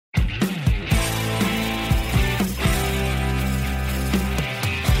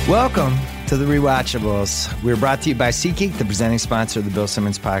Welcome to the Rewatchables. We're brought to you by SeatGeek, the presenting sponsor of the Bill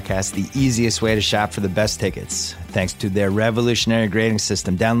Simmons podcast, the easiest way to shop for the best tickets. Thanks to their revolutionary grading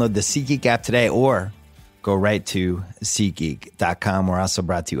system. Download the SeatGeek app today or go right to SeatGeek.com. We're also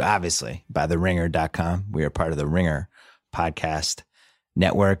brought to you, obviously, by TheRinger.com. We are part of the Ringer podcast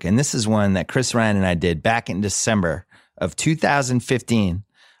network. And this is one that Chris Ryan and I did back in December of 2015,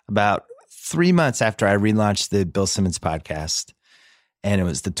 about 3 months after I relaunched the Bill Simmons podcast. And it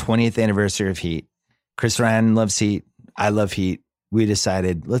was the 20th anniversary of Heat. Chris Ryan loves Heat. I love Heat. We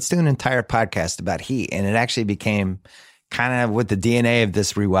decided, let's do an entire podcast about Heat. And it actually became kind of what the DNA of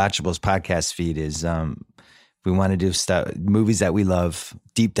this Rewatchables podcast feed is. We want to do stuff, movies that we love,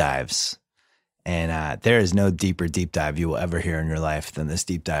 deep dives. And there is no deeper deep dive you will ever hear in your life than this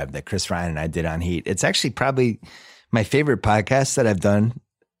deep dive that Chris Ryan and I did on Heat. It's actually probably my favorite podcast that I've done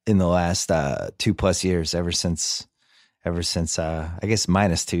in the last 2+ years, ever since I guess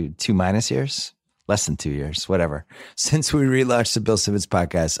 -2 years, less than 2 years, whatever. Since we relaunched the Bill Simmons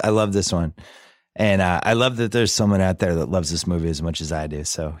podcast, I love this one. And I love that there's someone out there that loves this movie as much as I do.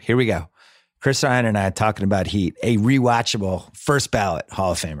 So here we go. Chris Ryan and I talking about Heat, a rewatchable first ballot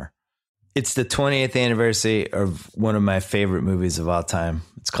Hall of Famer. It's the 20th anniversary of one of my favorite movies of all time.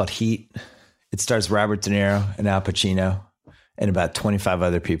 It's called Heat. It stars Robert De Niro and Al Pacino and about 25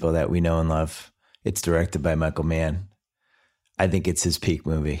 other people that we know and love. It's directed by Michael Mann. I think it's his peak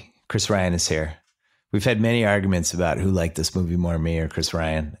movie. Chris Ryan is here. We've had many arguments about who liked this movie more, me or Chris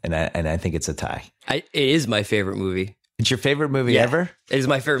Ryan, and I think it's a tie. It is my favorite movie. It's your favorite movie ever? It is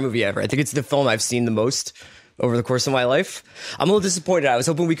my favorite movie ever. I think it's the film I've seen the most over the course of my life. I'm a little disappointed. I was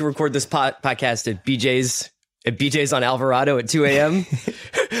hoping we could record this podcast at BJ's on Alvarado at 2 a.m.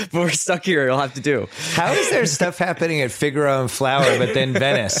 But we're stuck here. It'll have to do. How is there stuff happening at Figaro and Flower, but then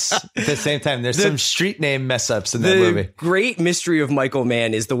Venice at the same time? There's some street name mess ups in that movie. The great mystery of Michael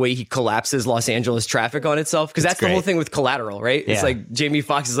Mann is the way he collapses Los Angeles traffic on itself. Because that's the whole thing with Collateral, right? Yeah. It's like Jamie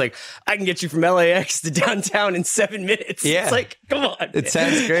Foxx is like, I can get you from LAX to downtown in 7 minutes. Yeah. It's like, come on. It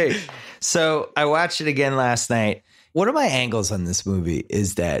sounds great. So I watched it again last night. One of my angles on this movie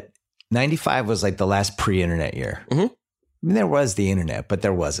is that 95 was like the last pre-internet year. Mm-hmm. I mean, there was the internet, but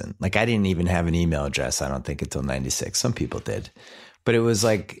there wasn't. Like, I didn't even have an email address, I don't think, until 96. Some people did. But it was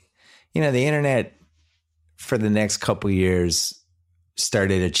like, the internet for the next couple years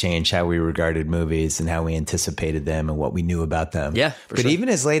started to change how we regarded movies and how we anticipated them and what we knew about them. Yeah, but sure. Even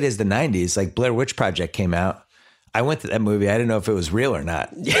as late as the 90s, like Blair Witch Project came out. I went to that movie. I didn't know if it was real or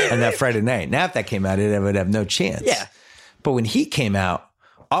not on that Friday night. Now, if that came out, it would have no chance. Yeah. But when Heat came out,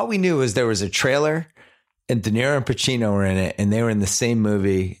 all we knew was there was a trailer and De Niro and Pacino were in it, and they were in the same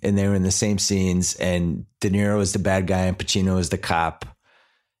movie and they were in the same scenes, and De Niro was the bad guy and Pacino was the cop,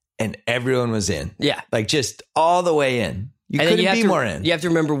 and everyone was in. Yeah. Like just all the way in. You couldn't be more in. You have to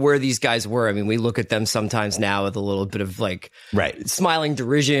remember where these guys were. I mean, we look at them sometimes now with a little bit of like smiling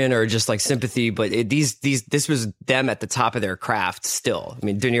derision or just like sympathy, but this was them at the top of their craft still. I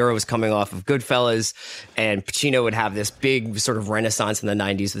mean, De Niro was coming off of Goodfellas, and Pacino would have this big sort of renaissance in the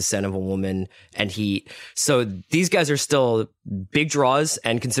 90s with Scent of a Woman and Heat. So these guys are still big draws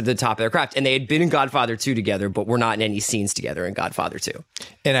and considered the top of their craft. And they had been in Godfather 2 together, but were not in any scenes together in Godfather 2.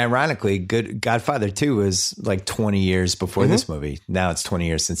 And ironically, Godfather 2 was like 20 years before this movie. Now it's 20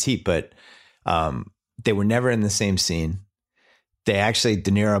 years since Heat, but they were never in the same scene. De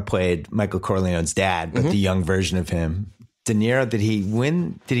Niro played Michael Corleone's dad, but the young version of him. De Niro, did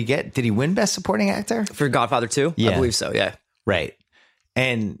he win Best Supporting Actor? For Godfather 2? Yeah. I believe so, yeah. Right.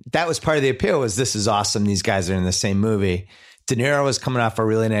 And that was part of the appeal, was this is awesome. These guys are in the same movie. De Niro was coming off a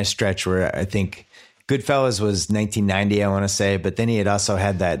really nice stretch where I think Goodfellas was 1990, I want to say, but then he had also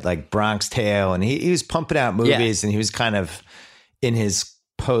had that like Bronx Tale, and he was pumping out movies, and he was kind of in his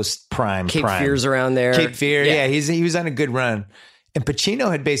post-prime Cape prime. Fear's around there. Cape Fear, yeah. He was on a good run. And Pacino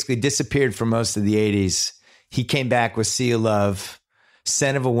had basically disappeared for most of the 80s. He came back with Sea of Love.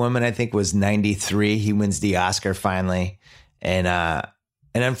 Scent of a Woman, I think, was 93. He wins the Oscar finally. And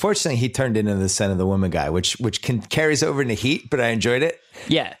unfortunately, he turned into the Scent of the Woman guy, which carries over into Heat, but I enjoyed it.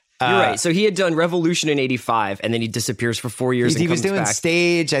 Yeah. You're right. So he had done Revolution in 85, and then he disappears for 4 years. He was doing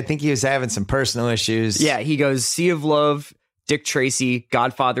stage. I think he was having some personal issues. Yeah, he goes Sea of Love, Dick Tracy,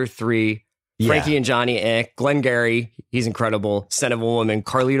 Godfather 3, Frankie and Johnny, Glengarry, he's incredible, Scent of a Woman,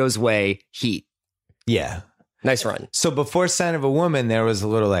 Carlito's Way, Heat. Yeah. Nice run. So before Scent of a Woman, there was a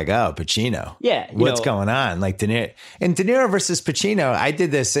little like, oh, Pacino. Yeah. What's going on? Like De Niro versus Pacino. I did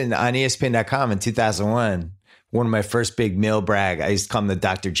this on ESPN.com in 2001. One of my first big meal brag, I used to call them the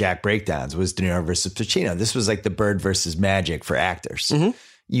Dr. Jack breakdowns, was De Niro versus Pacino. This was like the Bird versus Magic for actors.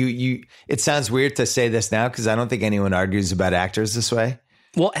 Mm-hmm. It sounds weird to say this now because I don't think anyone argues about actors this way.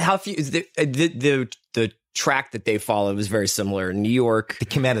 Well, how few the track that they followed was very similar. New York. They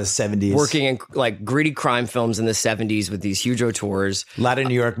came out of the 70s. Working in like gritty crime films in the 70s with these huge auteurs. A lot of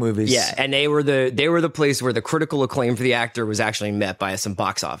New York movies. Yeah, and they were the place where the critical acclaim for the actor was actually met by some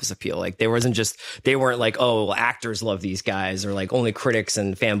box office appeal. Like they weren't like, oh, actors love these guys, or like only critics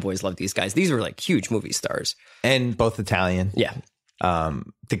and fanboys love these guys. These were like huge movie stars. And both Italian. Yeah.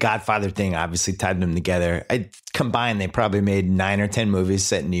 The Godfather thing obviously tied them together. Combined, they probably made 9 or 10 movies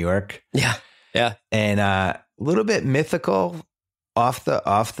set in New York. Yeah. Yeah. And a little bit mythical off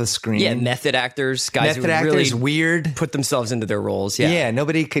the screen. Yeah, method actors, guys who really weird, put themselves into their roles. Yeah. Yeah,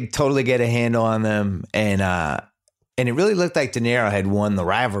 nobody could totally get a handle on them. And it really looked like De Niro had won The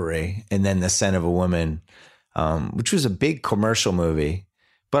Rivalry and then The Scent of a Woman, which was a big commercial movie.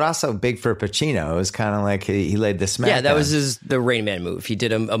 But also big for Pacino. It was kind of like he laid the smack. Yeah, that was the Rain Man move. He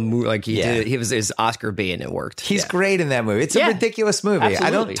did a move like he was his Oscar bait and it worked. He's great in that movie. It's a ridiculous movie. Absolutely. I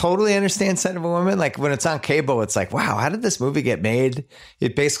don't totally understand Scent of a Woman. Like when it's on cable, it's like, wow, how did this movie get made?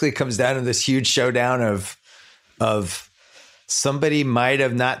 It basically comes down to this huge showdown of somebody might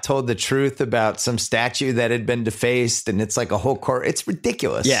have not told the truth about some statue that had been defaced, and it's like a whole court. It's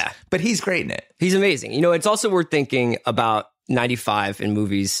ridiculous. Yeah, but he's great in it. He's amazing. It's also worth thinking about 95 in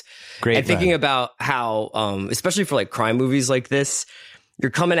movies. Great and thinking about how, especially for like crime movies like this,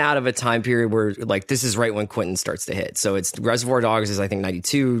 you're coming out of a time period where like this is right when Quentin starts to hit. So it's Reservoir Dogs is I think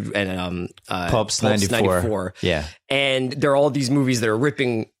 92 and Pulp's 94. Yeah. And there are all these movies that are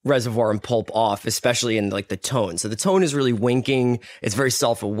ripping Reservoir and Pulp off, especially in like the tone. So the tone is really winking. It's very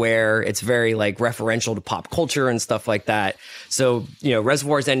self-aware. It's very like referential to pop culture and stuff like that. So,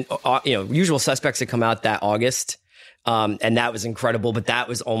 Reservoirs and, Usual Suspects had come out that August. And that was incredible, but that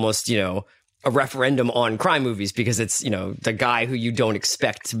was almost, a referendum on crime movies because it's, the guy who you don't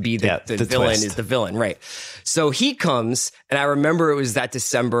expect to be the villain twist. is the villain. Right. So he comes, and I remember it was that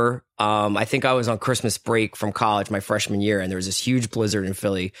December. I think I was on Christmas break from college my freshman year, and there was this huge blizzard in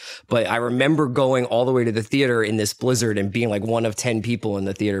Philly. But I remember going all the way to the theater in this blizzard and being like one of 10 people in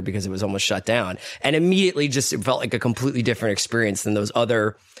the theater because it was almost shut down. And immediately just it felt like a completely different experience than those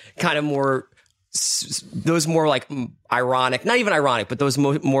other kind of more like ironic, not even ironic, but those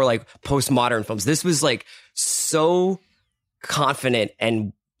more like postmodern films. This was like so confident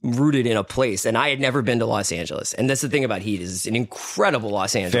and rooted in a place. And I had never been to Los Angeles. And that's the thing about Heat is it's an incredible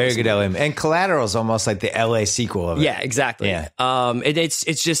Los Angeles. Very good LA. And Collateral is almost like the LA sequel of it. Yeah, exactly. Yeah.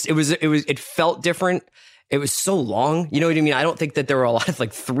 It felt different. It was so long. You know what I mean? I don't think that there were a lot of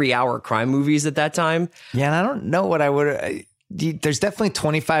like 3-hour crime movies at that time. Yeah. And I don't know what I would there's definitely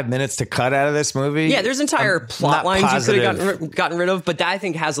 25 minutes to cut out of this movie. Yeah, there's entire plot lines you could have gotten rid of, but that I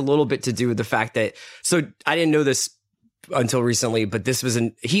think has a little bit to do with the fact that, so I didn't know this until recently, but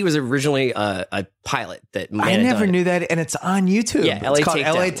he was originally a pilot that I never knew that, and it's on YouTube. Yeah, it's called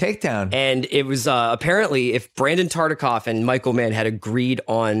LA Takedown. And it was apparently if Brandon Tartikoff and Michael Mann had agreed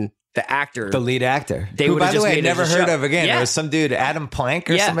on the lead actor, who, by the way, I never heard of again. Yeah. It was some dude, Adam Plank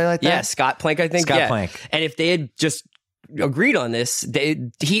or somebody like that. Yeah, Scott Plank, I think. Scott Plank. And if they had just agreed on this,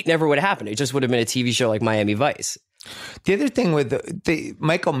 Heat never would have happened. It just would have been a TV show like Miami Vice. The other thing with the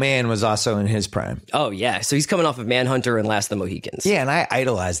Michael Mann was also in his prime. Oh yeah, so he's coming off of Manhunter and Last of the Mohicans. Yeah, and I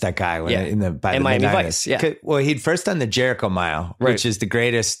idolized that guy by the Miami mid-90s. Vice. Yeah, well, he'd first done the Jericho Mile, which is the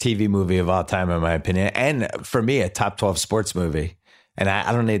greatest TV movie of all time in my opinion, and for me a top 12 sports movie. And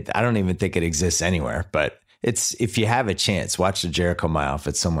I don't even think it exists anywhere, but it's if you have a chance, watch the Jericho Mile if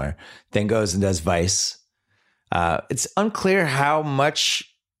it's somewhere. Then goes and does Vice. It's unclear how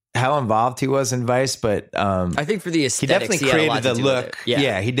involved he was in Vice, but I think for the aesthetics, he definitely created the look.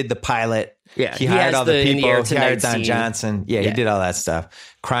 Yeah, he did the pilot. Yeah, he hired all the people. He hired Don scene. Johnson. Yeah, he did all that stuff.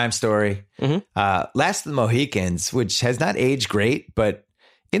 Crime Story. Mm-hmm. Last of the Mohicans, which has not aged great, but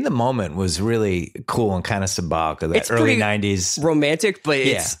in the moment was really cool and kind of symbolic of that early 90s. Romantic, but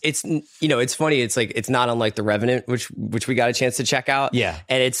it's it's funny. It's like it's not unlike The Revenant, which we got a chance to check out. Yeah,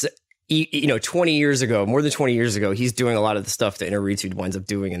 and it's. 20 years ago, more than 20 years ago, he's doing a lot of the stuff that Inarritu winds up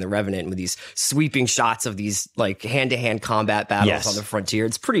doing in The Revenant with these sweeping shots of these like hand-to-hand combat battles on the frontier.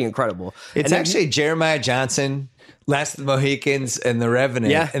 It's pretty incredible. It's actually Jeremiah Johnson, Last of the Mohicans, and The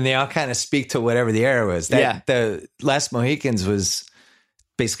Revenant. Yeah. And they all kind of speak to whatever the era was. The Last Mohicans was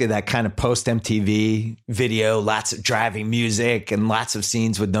basically that kind of post-MTV video, lots of driving music and lots of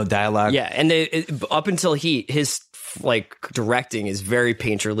scenes with no dialogue. Yeah, and up until Heat, his like directing is very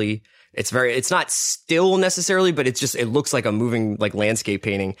painterly. It's not still necessarily, but it looks like a moving like landscape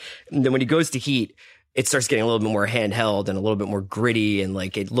painting. And then when he goes to Heat, it starts getting a little bit more handheld and a little bit more gritty. And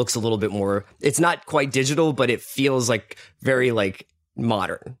like, it looks a little bit more, it's not quite digital, but it feels like very like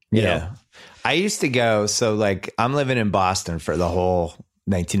modern. You know? I used to go, so like I'm living in Boston for the whole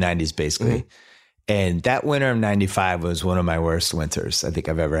 1990s basically. And that winter of 95 was one of my worst winters I think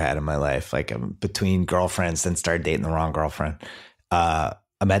I've ever had in my life. Like I'm between girlfriends, then started dating the wrong girlfriend.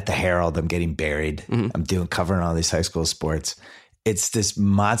 I'm at the Herald. I'm getting buried. I'm covering all these high school sports. It's this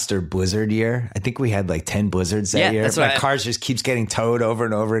monster blizzard year. I think we had like 10 blizzards that year. My car just keeps getting towed over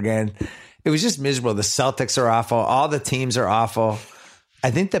and over again. It was just miserable. The Celtics are awful. All the teams are awful.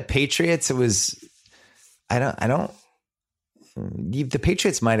 I think the Patriots, the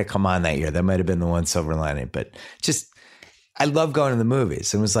Patriots might have come on that year. That might have been the one silver lining, but just, I love going to the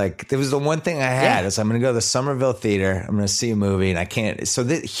movies. It was the one thing I had is I'm going to go to the Somerville Theater. I'm going to see a movie and I can't. So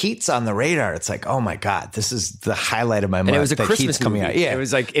the Heat's on the radar. It's like, oh my God, this is the highlight of my month. And it was a Christmas Heat's coming movie. out. Yeah. It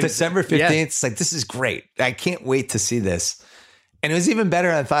was like December 15th. Yeah. It's like, this is great. I can't wait to see this. And it was even better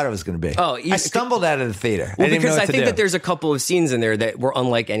than I thought it was going to be. Oh, I stumbled out of the theater. Well, because I think that there's a couple of scenes in there that were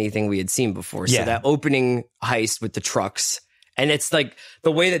unlike anything we had seen before. So that opening heist with the trucks. And it's like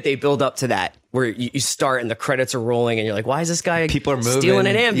the way that they build up to that, where you start and the credits are rolling and you're like, why is this guy People are moving. Stealing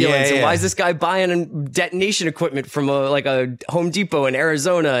an ambulance? And why is this guy buying detonation equipment from a Home Depot in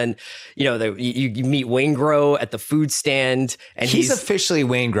Arizona? And, you meet Wayne Grow at the food stand. And he's officially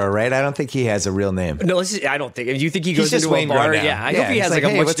Wayne Grow, right? I don't think he has a real name. No, I don't think. You think he goes into Wayne a bar? Grow now. Yeah, I hope he has like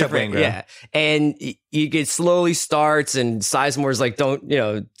a much different. Yeah. And it slowly starts and Sizemore's like,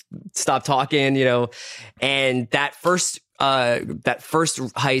 don't, stop talking, and that first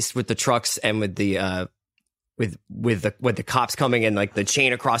heist with the trucks and with the with the cops coming and like the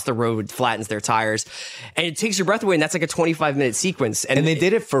chain across the road flattens their tires and it takes your breath away, and that's like a 25-minute sequence. And they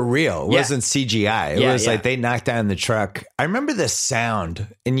did it for real. It wasn't CGI. It was like they knocked down the truck. I remember the sound,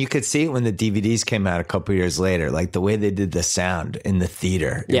 and you could see it when the DVDs came out a couple years later, like the way they did the sound in the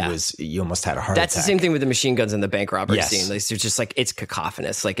theater. It was, you almost had a heart That's attack. The same thing with the machine guns and the bank robbery scene. Like, it's just like, it's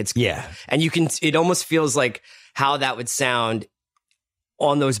cacophonous. Like and it almost feels like how that would sound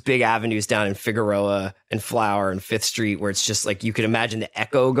on those big avenues down in Figueroa and Flower and Fifth Street, where it's just like, you could imagine the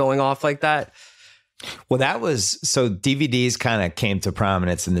echo going off like that. Well, so DVDs kind of came to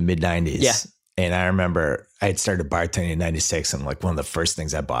prominence in the mid 90s. Yeah. And I remember I had started bartending in 96, and like one of the first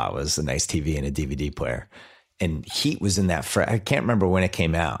things I bought was a nice TV and a DVD player. And Heat was in that. I can't remember when it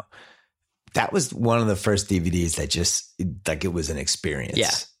came out. That was one of the first DVDs that just, like, it was an experience.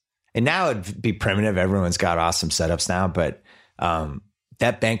 Yeah. And now it'd be primitive. Everyone's got awesome setups now, but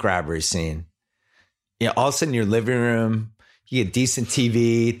that bank robbery scene, all of a sudden your living room, you get decent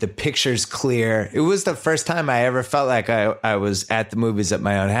TV, the picture's clear. It was the first time I ever felt like I was at the movies at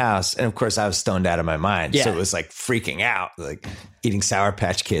my own house. And of course I was stoned out of my mind. Yeah. So it was like freaking out, like eating Sour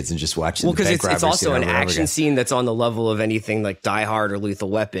Patch Kids and just watching the bank robbery scene. Well, because it's also an action scene that's on the level of anything like Die Hard or Lethal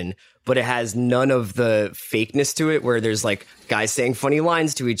Weapon, but it has none of the fakeness to it, where there's like guys saying funny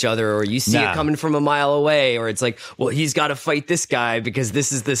lines to each other, or you see it coming from a mile away, or it's like, well, he's got to fight this guy because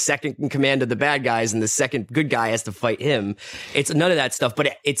this is the second in command of the bad guys and the second good guy has to fight him. It's none of that stuff,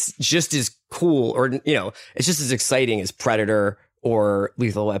 but it's just as cool, or, it's just as exciting as Predator or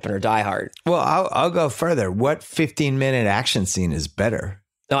Lethal Weapon or Die Hard. Well, I'll go further. What 15-minute action scene is better?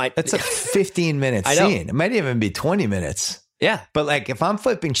 No, that's a 15-minute scene. It might even be 20 minutes. Yeah. But like, if I'm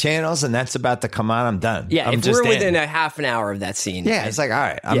flipping channels and that's about to come on, I'm done. Yeah. If we're within a half an hour of that scene. Yeah. It's like, all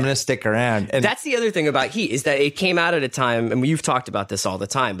right, I'm going to stick around. And that's the other thing about Heat, is that it came out at a time, and you've talked about this all the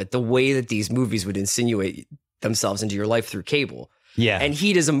time, but the way that these movies would insinuate themselves into your life through cable. Yeah. And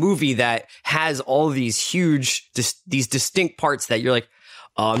Heat is a movie that has all these huge, these distinct parts that you're like,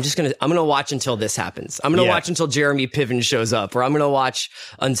 oh, I'm going to watch until this happens. I'm going to watch until Jeremy Piven shows up, or I'm going to watch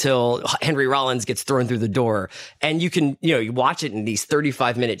until Henry Rollins gets thrown through the door. And you can, you watch it in these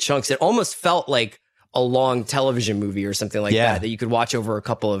 35-minute chunks. It almost felt like a long television movie or something like that you could watch over a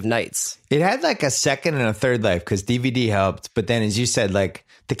couple of nights. It had like a second and a third life because DVD helped. But then, as you said, like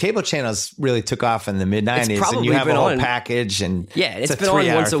the cable channels really took off in the mid 90s, and you have a whole package. And it's been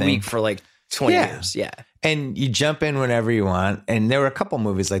on once a week for like 20 years. Yeah. And you jump in whenever you want. And there were a couple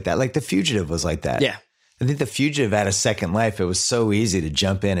movies like that. Like The Fugitive was like that. Yeah. I think The Fugitive had a second life. It was so easy to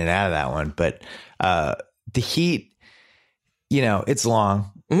jump in and out of that one. But The Heat, it's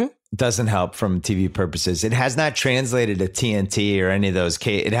long. Mm-hmm. Doesn't help from TV purposes. It has not translated to TNT or any of those.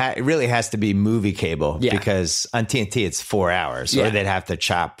 It really has to be movie cable because on TNT it's 4 hours, or they'd have to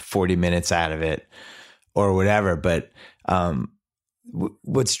chop 40 minutes out of it or whatever. But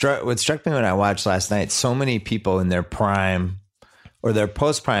what struck me when I watched last night, so many people in their prime or their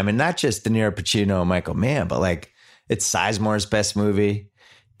post prime, and not just De Niro, Pacino, and Michael Mann, but like it's Sizemore's best movie.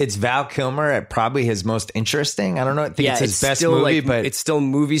 It's Val Kilmer at probably his most interesting. I don't know. I think it's his best movie, but it's still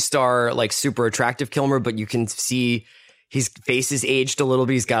movie star, like super attractive Kilmer, but you can see His face is aged a little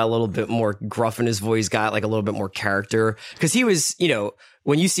bit. He's got a little bit more gruff in his voice. He's got like a little bit more character. Because he was,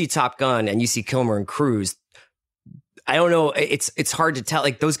 when you see Top Gun and you see Kilmer and Cruise, I don't know. It's hard to tell.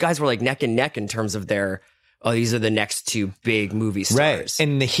 Like those guys were like neck and neck in terms of their, these are the next two big movie stars. Right.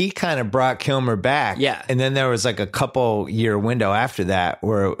 And he kind of brought Kilmer back. Yeah. And then there was like a couple year window after that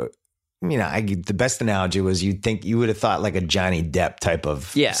where, the best analogy was you would have thought like a Johnny Depp type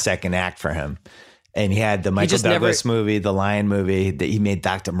of second act for him. And he had the Michael Douglas movie, the Lion movie that he made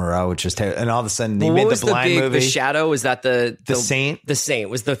Dr. Moreau, which was terrible. And all of a sudden he made the Blind movie. The Shadow, was that the Saint? The Saint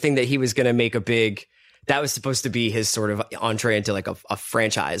was the thing that he was going to make a big... That was supposed to be his sort of entree into like a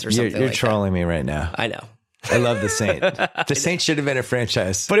franchise or something. You're trolling me right now. I know. I love The Saint. The Saint should have been a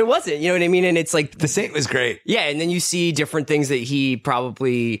franchise. But it wasn't, you know what I mean? And it's like... The Saint was great. Yeah, and then you see different things that he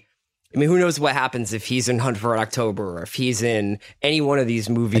probably... I mean, who knows what happens if he's in Hunt for October or if he's in any one of these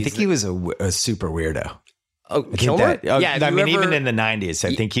movies. I think he was a super weirdo. Oh, Kilmer? Even in the 90s,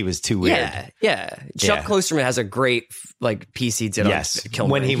 I think he was too weird. Yeah. Chuck Klosterman has a great piece he did on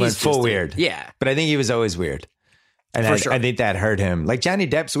Kilmer. When he went full weird. Yeah. But I think he was always weird. And I think that hurt him. Like Johnny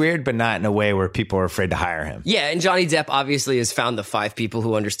Depp's weird, but not in a way where people are afraid to hire him. Yeah, and Johnny Depp obviously has found the 5 people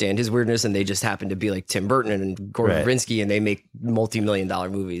who understand his weirdness, and they just happen to be like Tim Burton and Gordon Verbinski, and they make multi-million-dollar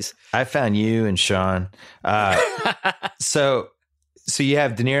movies. I found you and Sean. So you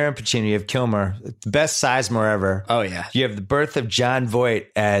have De Niro and Pacino, you have Kilmer, the best Sizemore ever. Oh, yeah. You have the birth of John Voight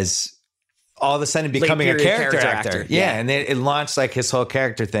as all of a sudden becoming a character actor. Yeah, and it launched like his whole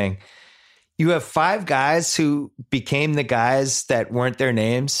character thing. You have 5 guys who became the guys that weren't their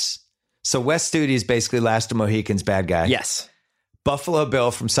names. So Wes Studi is basically Last of Mohicans bad guy. Yes. Buffalo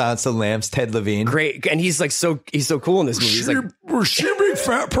Bill from Silence of the Lambs, Ted Levine. Great. And he's like he's so cool in this movie. He's like, was she a big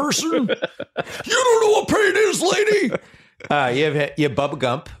fat person? You don't know what pain is, lady. You have Bubba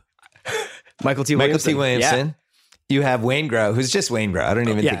Gump. Michael T. Williamson. Yeah. You have Wayne Grow, who's just Wayne Grow. I don't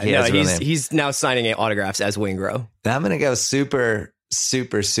even think he has a real name. He's now signing autographs as Wayne Grow. Now I'm going to go super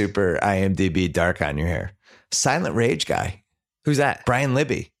IMDb dark on your hair. Silent Rage guy. Who's that? Brian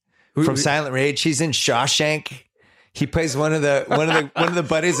Libby from Silent Rage. He's in Shawshank. He plays one of the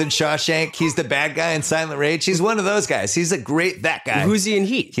buddies in Shawshank. He's the bad guy in Silent Rage. He's one of those guys. He's that guy. Who's he in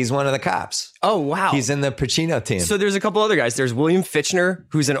Heat? He's one of the cops. Oh, wow. He's in the Pacino team. So there's a couple other guys. There's William Fichtner,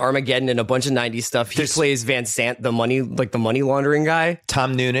 who's in Armageddon and a bunch of 90s stuff. He plays Van Sant, the money laundering guy.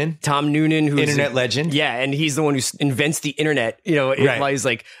 Tom Noonan, who's internet legend. Yeah, and he's the one who invents the internet. While he's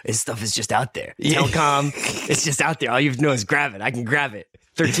like, this stuff is just out there. Telecom, it's just out there. All you have to know is grab it. I can grab it.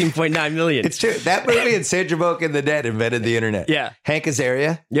 13.9 million. It's true. That movie and Sandra Bullock and the Dead invented the internet. Yeah. Hank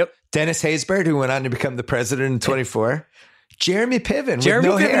Azaria. Yep. Dennis Haysbert, who went on to become the president in 24. Jeremy Piven with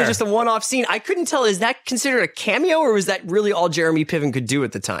no Piven hair. Is just a one-off scene. I couldn't tell. Is that considered a cameo or was that really all Jeremy Piven could do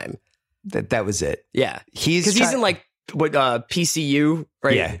at the time? That was it. Yeah. Because he's in like PCU,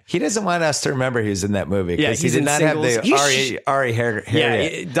 right? Yeah. He doesn't want us to remember he was in that movie. Yeah, he did not have the Ari hair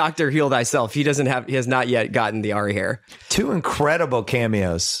yet. Dr. Heal Thyself. He has not yet gotten the Ari hair. 2 incredible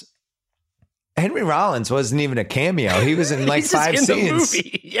cameos. Henry Rollins wasn't even a cameo. He was in like 5 scenes. The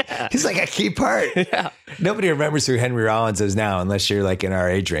movie. Yeah. He's like a key part. Yeah. Nobody remembers who Henry Rollins is now unless you're like in our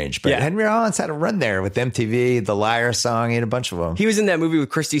age range. But Henry Rollins had a run there with MTV, the Liar song, he had a bunch of them. He was in that movie with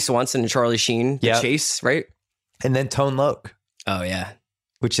Christy Swanson and Charlie Sheen, The Chase, right? And then Tone Loc. Oh, yeah.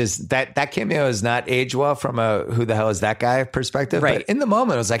 Which is that cameo is not age well from a who the hell is that guy perspective. Right. But in the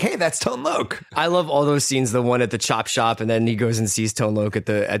moment, I was like, hey, that's Tone Loc. I love all those scenes. The one at the chop shop, and then he goes and sees Tone Loc at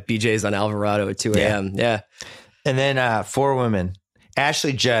BJ's on Alvarado at 2 a.m. Yeah. And then 4 women.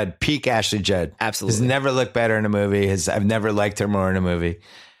 Ashley Judd, peak Ashley Judd. Absolutely. Has never looked better in a movie. I've never liked her more in a movie.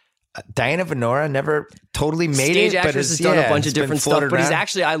 Diana Venora never totally made Stage it, but has done a bunch of different stuff.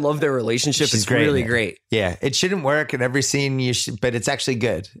 But I love their relationship. She's it's really great. Yeah, it shouldn't work in every scene, but it's actually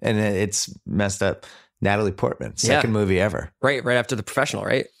good, and it's messed up. Natalie Portman, second movie ever. Right after The Professional,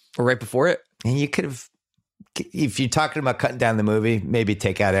 right? Or right before it. And you could have, if you're talking about cutting down the movie, maybe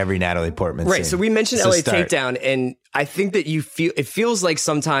take out every Natalie Portman scene. Right. So we mentioned LA Takedown, and I think that it feels like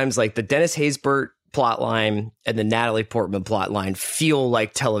sometimes like the Dennis Haysbert plot line and the Natalie Portman plot line feel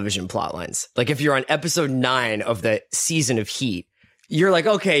like television plot lines. Like if you're on episode 9 of the season of Heat, you're like,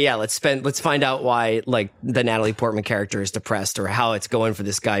 okay, yeah, let's find out why like the Natalie Portman character is depressed or how it's going for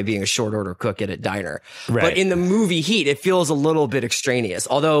this guy being a short order cook at a diner. Right. But in the movie Heat, it feels a little bit extraneous.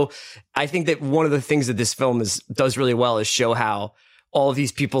 Although I think that one of the things that this film does really well is show how all of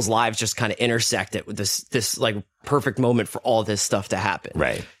these people's lives just kind of intersect it with this like perfect moment for all this stuff to happen.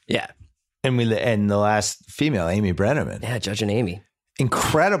 Right. Yeah. And the last female, Amy Brenneman. Yeah, Judge and Amy.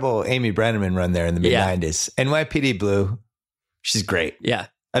 Incredible Amy Brenneman run there in the mid-90s. NYPD Blue. She's great. Yeah.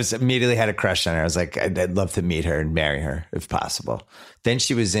 I was immediately had a crush on her. I was like, I'd love to meet her and marry her if possible. Then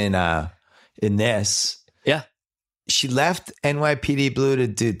she was in this. Yeah. She left NYPD Blue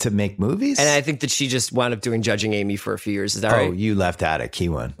to make movies. And I think that she just wound up doing Judging Amy for a few years. Is that right? Oh, you left out a key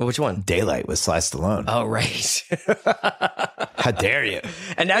one. Well, which one? Daylight with Sly Stallone. Oh, right. How dare you?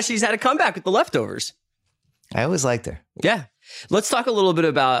 And now she's had a comeback with The Leftovers. I always liked her. Yeah. Let's talk a little bit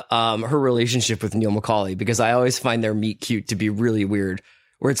about her relationship with Neil McCauley, because I always find their meet cute to be really weird.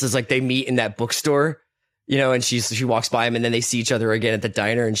 Where it's just like they meet in that bookstore, you know, and she walks by him and then they see each other again at the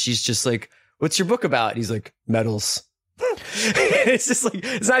diner and she's just like, what's your book about? And he's like, metals. It's just like,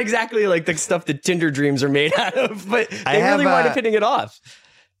 it's not exactly like the stuff that Tinder dreams are made out of, but they really wind up hitting it off.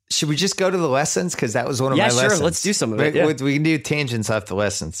 Should we just go to the lessons? Because that was one of my lessons. Yeah, sure. Let's do some of it. Yeah. We can do tangents off the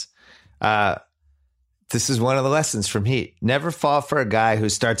lessons. This is one of the lessons from Heat. Never fall for a guy who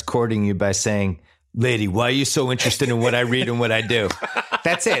starts courting you by saying, lady, why are you so interested in what I read and what I do?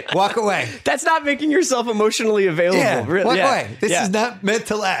 That's it. Walk away. That's not making yourself emotionally available. Yeah, walk away. This is not meant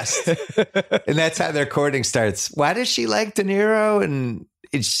to last. And that's how their courting starts. Why does she like De Niro? And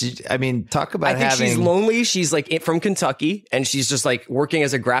talk about I think she's lonely. She's like from Kentucky, and she's just like working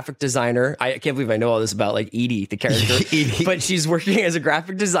as a graphic designer. I can't believe I know all this about like Edie, the character. Edie. But she's working as a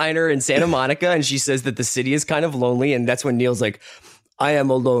graphic designer in Santa Monica, and she says that the city is kind of lonely. And that's when Neil's like, I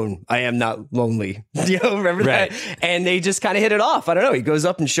am alone. I am not lonely. You know, remember that? And they just kind of hit it off. I don't know. He goes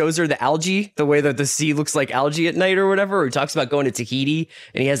up and shows her the algae, the way that the sea looks like algae at night or whatever. Or he talks about going to Tahiti,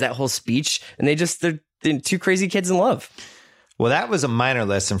 and he has that whole speech. And they're two crazy kids in love. Well, that was a minor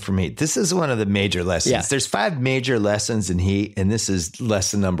lesson for me. This is one of the major lessons. Yeah. There's 5 major lessons in Heat, and this is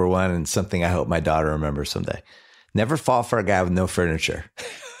lesson number 1 and something I hope my daughter remembers someday. Never fall for a guy with no furniture.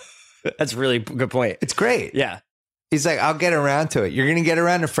 That's really a good point. It's great. Yeah. He's like, I'll get around to it. You're going to get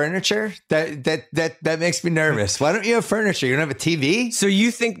around to furniture? That makes me nervous. Why don't you have furniture? You don't have a TV? So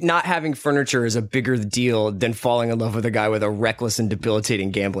you think not having furniture is a bigger deal than falling in love with a guy with a reckless and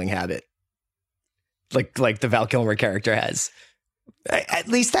debilitating gambling habit? Like the Val Kilmer character has. At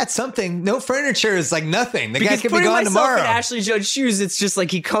least that's something. No furniture is like nothing. The guy could be gone tomorrow. In Ashley Judd's shoes, it's just like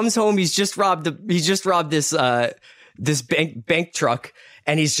he comes home, he's just robbed this bank truck,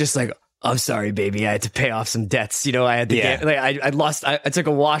 and he's just like, I'm sorry, baby. I had to pay off some debts. You know, I had to I took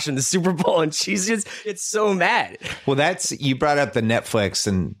a wash in the Super Bowl, and she's just, it's so mad. Well, you brought up the Netflix,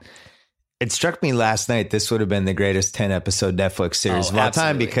 and it struck me last night. This would have been the greatest 10-episode Netflix series of all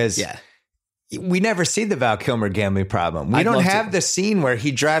time, because we never see the Val Kilmer gambling problem. We don't have the scene where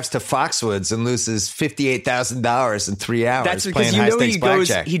he drives to Foxwoods and loses $58,000 in 3 hours. That's because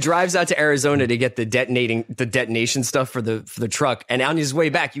he drives out to Arizona to get the detonation stuff for the truck, and on his way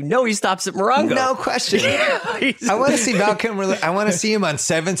back, he stops at Morongo. No question. I want to see Val Kilmer. I want to see him on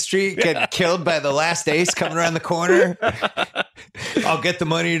 7th Street get killed by the last ace coming around the corner. I'll get the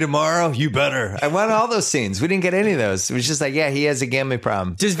money tomorrow. You better. I want all those scenes. We didn't get any of those. It was just like, he has a gambling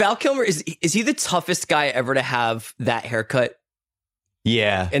problem. Does Val Kilmer, is he the toughest guy ever to have that haircut?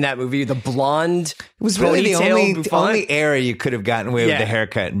 Yeah. In that movie, the blonde. It was really the only era you could have gotten away with the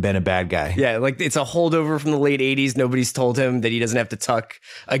haircut and been a bad guy. Yeah, like it's a holdover from the late 80s. Nobody's told him that he doesn't have to tuck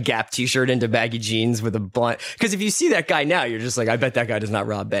a Gap t-shirt into baggy jeans with a blonde. Because if you see that guy now, you're just like, I bet that guy does not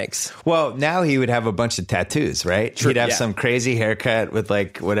rob banks. Well, now he would have a bunch of tattoos, right? True, he'd have some crazy haircut with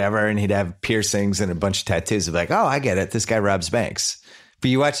like whatever, and he'd have piercings and a bunch of tattoos of like, oh, I get it. This guy robs banks. But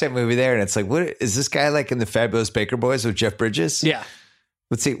you watch that movie there, and it's like, what is this guy like in the Fabulous Baker Boys with Jeff Bridges? Yeah.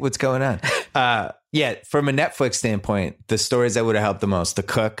 Let's see what's going on. From a Netflix standpoint, the stories that would have helped the most, The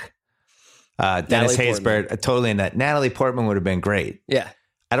Cook, Dennis Haysbert, totally in that. Natalie Portman would have been great. Yeah.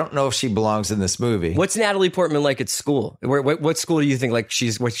 I don't know if she belongs in this movie. What's Natalie Portman like at school? What school do you think like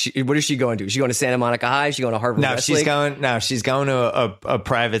what is she going to? Is she going to Santa Monica High? Is she going to Harvard? She's going to a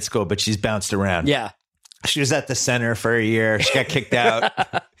private school, but she's bounced around. Yeah. She was at the center for a year. She got kicked out.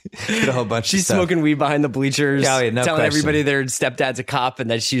 Did a whole bunch She's of stuff. Smoking weed behind the bleachers, telling question. everybody their stepdad's a cop and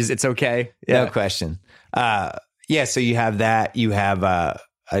that it's okay. Yeah. No question. So you have that. You have, I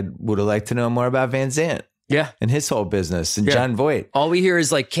would have liked to know more about Van Zandt. Yeah. And his whole business and John Voight. All we hear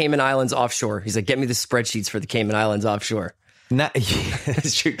is like Cayman Islands offshore. He's like, get me the spreadsheets for the Cayman Islands offshore.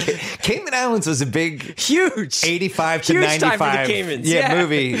 That's true. Cayman Islands was a big, huge 85 to 95 time for the Caymans.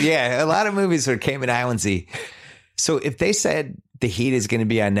 Movie. Yeah, a lot of movies were Cayman Islandsy. So if they said The Heat is going to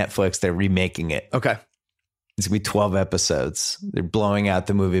be on Netflix, they're remaking it. Okay, it's going to be 12 episodes. They're blowing out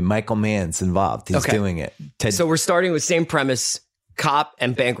the movie. Michael Mann's involved. He's doing it. So we're starting with same premise. Cop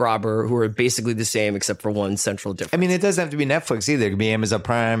and bank robber who are basically the same except for one central difference. I mean, it doesn't have to be Netflix either. It could be Amazon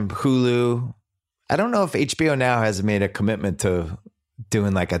Prime, Hulu. I don't know if HBO now has made a commitment to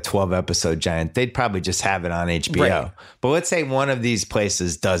doing like a 12 episode giant. They'd probably just have it on HBO. Right. But let's say one of these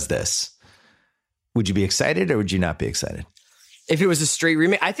places does this. Would you be excited or would you not be excited? If it was a straight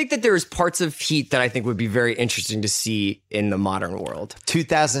remake, I think that there's parts of Heat that I think would be very interesting to see in the modern world.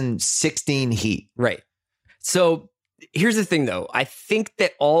 2016 Heat. Right. So here's the thing, though. I think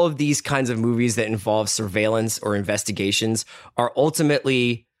that all of these kinds of movies that involve surveillance or investigations are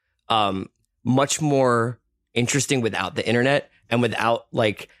ultimately much more interesting without the internet and without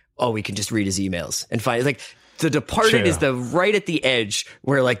like, oh, we can just read his emails and find like. The Departed is the right at the edge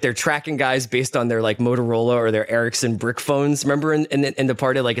where like they're tracking guys based on their like Motorola or their Ericsson brick phones. Remember in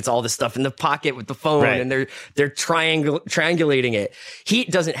Departed, like it's all the stuff in the pocket with the phone and they're triangulating it.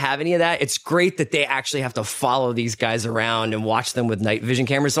 Heat doesn't have any of that. It's great that they actually have to follow these guys around and watch them with night vision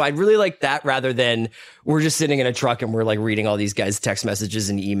cameras. So I'd really like that rather than we're just sitting in a truck and we're like reading all these guys' text messages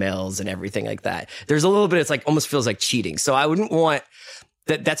and emails and everything like that. There's a little bit, it's like almost feels like cheating. So I wouldn't want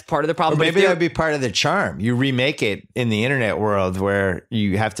that's part of the problem. Or maybe that would be part of the charm. You remake it in the internet world where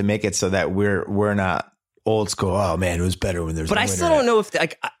you have to make it so that we're not old school. Oh man, it was better when there's. But I still don't know if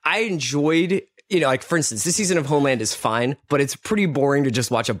like I enjoyed. Like for instance, this season of Homeland is fine, but it's pretty boring to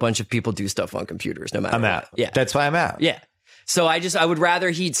just watch a bunch of people do stuff on computers. No matter. I'm out. Yeah, that's why I'm out. Yeah. So I would rather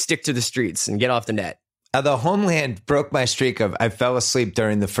he'd stick to the streets and get off the net. The Homeland broke my streak of I fell asleep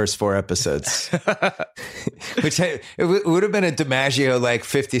during the first 4 episodes, which it would have been a DiMaggio like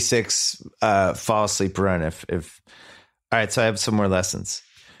 56 fall asleep run. If all right, so I have some more lessons.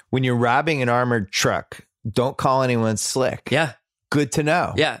 When you're robbing an armored truck, don't call anyone slick. Yeah, good to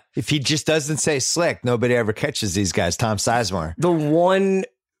know. Yeah, if he just doesn't say slick, nobody ever catches these guys. Tom Sizemore. The one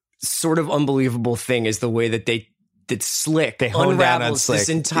sort of unbelievable thing is the way that they Slick they hone down on unravels Slick. This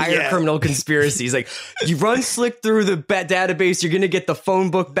entire criminal conspiracy. He's like, you run Slick through the database, you're going to get the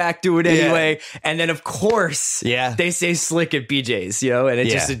phone book back, do it anyway. And then, of course, they say Slick at BJ's,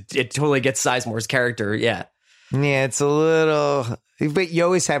 and it totally gets Sizemore's character. Yeah. Yeah, it's a little, but you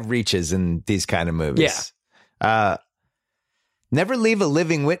always have reaches in these kind of movies. Yeah. Never leave a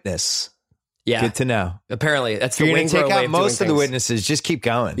living witness. Yeah. Good to know. Apparently, that's the way way to take out most of things. the witnesses. Just keep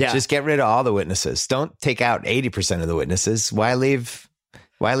going. Yeah. Just get rid of all the witnesses. Don't take out 80% of the witnesses. Why leave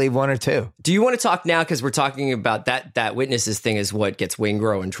 1 or 2? Do you want to talk now? Because we're talking about that witnesses thing is what gets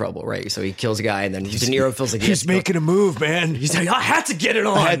Waingro in trouble, right? So he kills a guy and then De Niro feels like he's making a move, man. He's like, I had to get it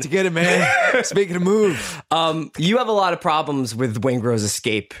on. I had to get it, man. He's making a move. You have a lot of problems with Waingro's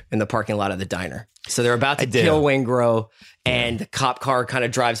escape in the parking lot of the diner. So they're about to kill Waingro, and the cop car kind of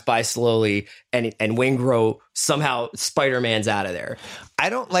drives by slowly, and Waingro somehow Spider-Man's out of there.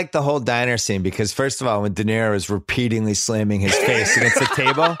 I don't like the whole diner scene because, first of all, when De Niro is repeatedly slamming his face against the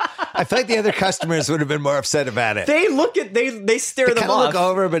table, I feel like the other customers would have been more upset about it. They look at they stare them off. Look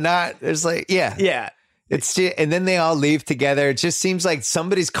over, but not. There's like yeah. It's just, and then they all leave together. It just seems like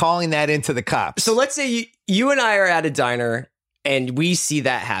somebody's calling that into the cops. So let's say you and I are at a diner. And we see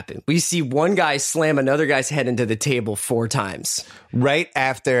that happen. We see one guy slam another guy's head into the table 4 times. Right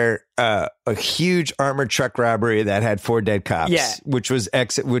after a huge armored truck robbery that had 4 dead cops. Yeah. Which was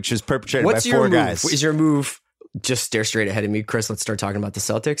perpetrated by 4 guys. Is your move, just stare straight ahead of me, Chris, let's start talking about the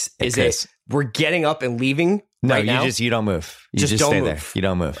Celtics. Is Chris, it we're getting up and leaving right now? You don't move. You just don't stay move. there. You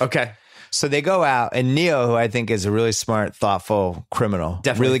don't move. Okay. So they go out, and Neo, who I think is a really smart, thoughtful criminal,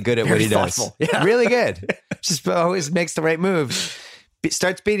 definitely really good at what he thoughtful. does. Yeah. Really good. Just always makes the right moves.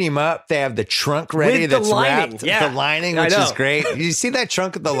 Starts beating him up. They have the trunk ready with that's the lining. wrapped. Yeah. The lining, which is great. You see that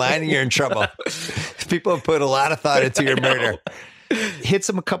trunk with the lining, you're in trouble. People have put a lot of thought into your murder. Hits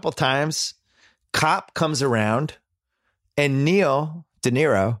him a couple times. Cop comes around, and De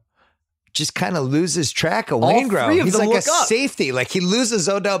Niro, just kind of loses track of Waingro. He's like a safety. Like he loses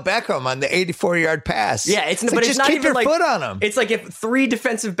Odell Beckham on the 84-yard pass. Yeah, it's but like, it's just not keep even your like, foot on him. It's like if 3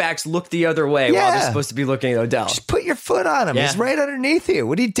 defensive backs look the other way while they're supposed to be looking at Odell. Just put your foot on him. Yeah. He's right underneath you.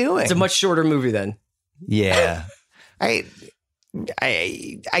 What are you doing? It's a much shorter movie then. Yeah. I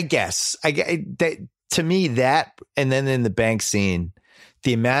guess. To me, that, and then in the bank scene,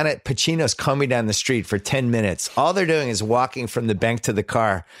 the amount of Pacino's coming down the street for 10 minutes. All they're doing is walking from the bank to the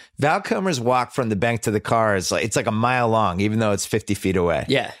car. Val Kilmer's walk from the bank to the car is like, it's like a mile long, even though it's 50 feet away.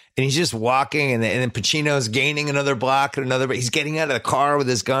 Yeah. And he's just walking, and then Pacino's gaining another block and another, but he's getting out of the car with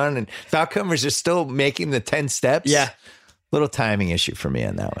his gun, and Val Kilmer's just still making the 10 steps. Yeah. Little timing issue for me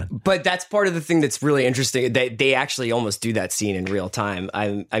on that one. But that's part of the thing that's really interesting. They actually almost do that scene in real time.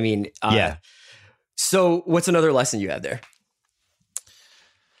 Yeah. So what's another lesson you had there?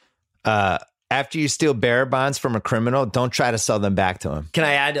 After you steal bearer bonds from a criminal, don't try to sell them back to him. Can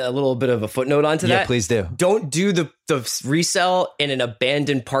I add a little bit of a footnote onto that? Yeah, please do. Don't do the resell in an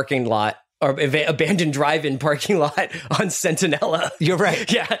abandoned parking lot or abandoned drive-in parking lot on Centinela. You're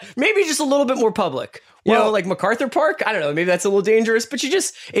right. Yeah, maybe just a little bit more public. You know, like MacArthur Park. I don't know. Maybe that's a little dangerous. But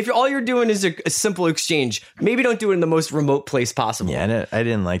if all you're doing is a simple exchange, maybe don't do it in the most remote place possible. Yeah, I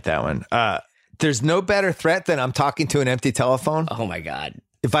didn't like that one. There's no better threat than I'm talking to an empty telephone. Oh my God.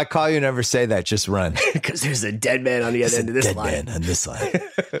 If I call you and never say that, just run. Because there's a dead man on the other end of this line. Man on this line.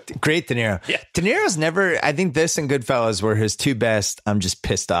 Great De Niro. Yeah. De Niro's never, I think this and Goodfellas were his two best, I'm just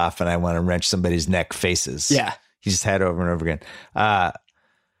pissed off and I want to wrench somebody's neck faces. Yeah. He just had over and over again.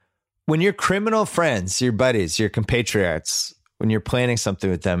 When your criminal friends, your buddies, your compatriots, when you're planning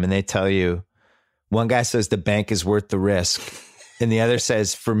something with them and they tell you, one guy says the bank is worth the risk. And the other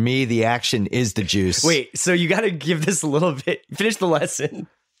says, for me, the action is the juice. Wait, so you got to give this a little bit. Finish the lesson.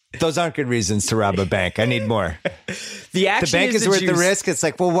 Those aren't good reasons to rob a bank. I need more. The bank is worth the risk. It's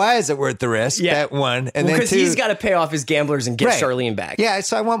like, well, why is it worth the risk? Yeah. That one. And then because he's got to pay off his gamblers and get Right. Charlene back. Yeah,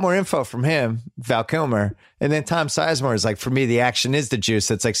 so I want more info from him, Val Kilmer. And then Tom Sizemore is like, for me, the action is the juice.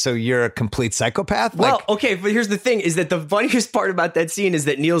 It's like, so you're a complete psychopath? Well, Like, okay, but here's the thing is that the funniest part about that scene is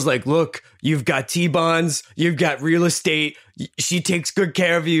that Neil's like, look, you've got T-bonds, you've got real estate, she takes good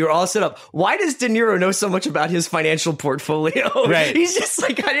care of you, you're all set up. Why does De Niro know so much about his financial portfolio? Right. He's just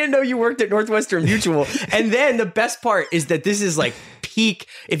like, I didn't know you worked at Northwestern Mutual. And then the best part is that this is like peak.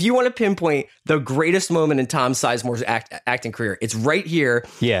 If you want to pinpoint the greatest moment in Tom Sizemore's acting career, it's right here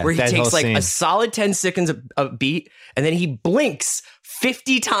where he takes like a solid 10 seconds a beat and then he blinks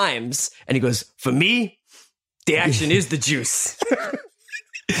 50 times and he goes, for me, the action is the juice.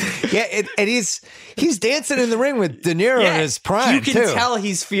 yeah, and he's dancing in the ring with De Niro in his prime, you can tell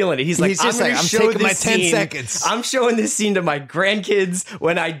he's feeling it. He's like, just like, I'm taking my 10 seconds. I'm showing this scene to my grandkids.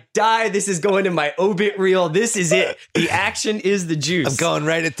 When I die, this is going in my obit reel. This is it. The action is the juice. I'm going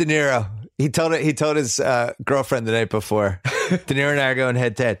right at De Niro. He told his girlfriend the night before. De Niro and I are going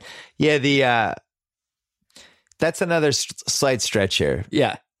head to head. Yeah, that's another slight stretch here.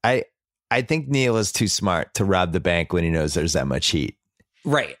 Yeah. I think Neil is too smart to rob the bank when he knows there's that much heat.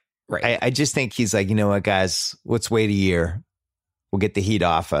 Right. I just think he's like, you know what, guys, let's wait a year. We'll get the heat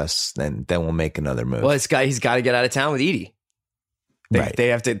off us. Then we'll make another move. Well, he's got to get out of town with Edie. They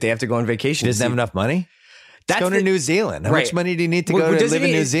have to go on vacation. He doesn't have enough money? He's going to New Zealand. How much money do you need to go to live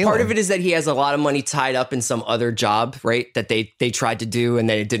in New Zealand? Part of it is that he has a lot of money tied up in some other job, right? That they tried to do and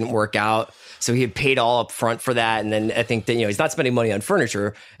then it didn't work out. So he had paid all up front for that. And then I think that, he's not spending money on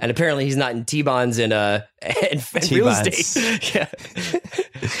furniture. And apparently he's not in T-bonds and real estate.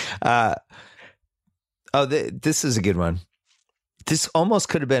 Yeah. This is a good one. This almost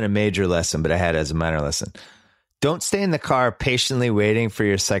could have been a major lesson, but I had it as a minor lesson. Don't stay in the car patiently waiting for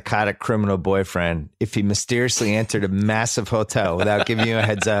your psychotic criminal boyfriend if he mysteriously entered a massive hotel without giving you a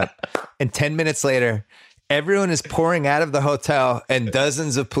heads up. And 10 minutes later, everyone is pouring out of the hotel and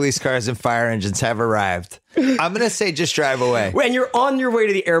dozens of police cars and fire engines have arrived. I'm going to say just drive away. When you're on your way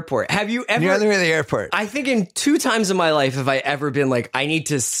to the airport, have you ever... You're on the way to the airport. I think in 2 times in my life have I ever been like, I need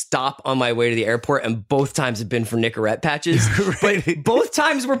to stop on my way to the airport, and both times have been for Nicorette patches. Right. But both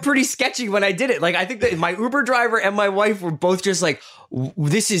times were pretty sketchy when I did it. Like, I think that my Uber driver and my wife were both just like,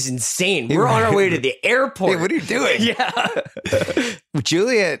 this is insane. We're on our way to the airport. Hey, what are you doing? Yeah.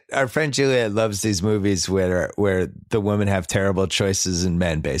 Juliet, our friend Juliet, loves these movies where the women have terrible choices in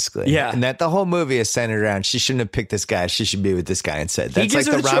men, basically. Yeah. And that the whole movie is centered around, she shouldn't have picked this guy. She should be with this guy instead. That's like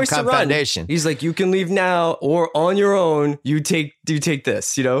the rom-com foundation. He's like, you can leave now or on your own. You take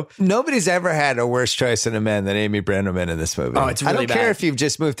this, Nobody's ever had a worse choice in a man than Amy Brenneman in this movie. Oh, it's really I don't bad. care if you've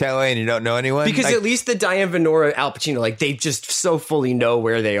just moved to LA and you don't know anyone. Because at least the Diane Venora, Al Pacino, like they just so fully know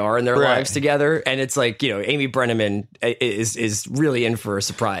where they are in their lives together. And it's like, Amy Brenneman is really in for a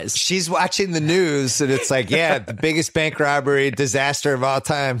surprise. She's watching the news and it's like, yeah, the biggest bank robbery disaster of all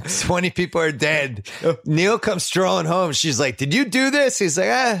time. 20 people are dead. Neil comes strolling home. She's like, did you do this? He's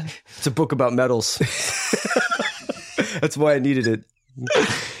like, It's a book about medals. That's why I needed it.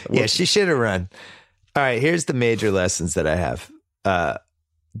 Yeah, she should have run. All right, here's the major lessons that I have.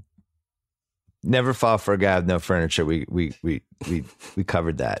 Never fall for a guy with no furniture. We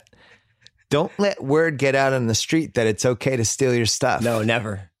covered that. Don't let word get out on the street that it's okay to steal your stuff. No,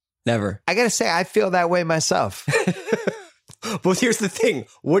 never. I gotta say, I feel that way myself. Well, here's the thing.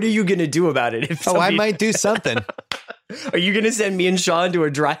 What are you going to do about it? I might do something. Are you going to send me and Sean to a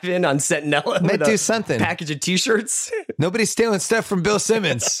drive-in on Centinela? I might do something. Package of T-shirts? Nobody's stealing stuff from Bill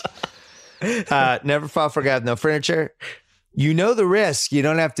Simmons. Never fall for a guy with no furniture. You know the risk. You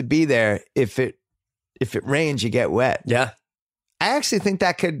don't have to be there. If it rains, you get wet. Yeah. I actually think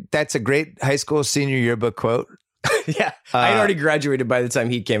that's a great high school senior yearbook quote. Yeah. I had already graduated by the time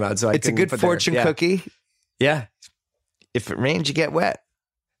he came out. So it's a good fortune cookie. Yeah. If it rains, you get wet.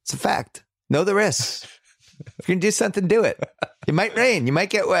 It's a fact. Know the risks. If you can do something, do it. It might rain. You might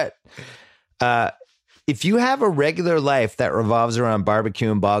get wet. If you have a regular life that revolves around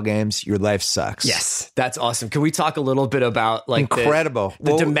barbecue and ball games, your life sucks. Yes, that's awesome. Can we talk a little bit about like incredible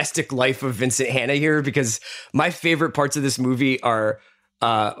the domestic life of Vincent Hanna here? Because my favorite parts of this movie are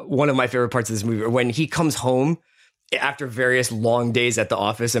one of my favorite parts of this movie are when he comes home after various long days at the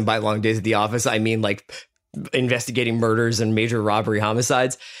office. And by long days at the office, I mean like investigating murders and major robbery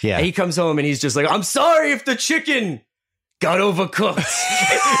homicides. Yeah. And he comes home and he's just like, I'm sorry if the chicken got overcooked.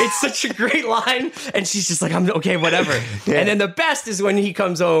 It's such a great line. And she's just like, I'm okay, whatever. Yeah. And then the best is when he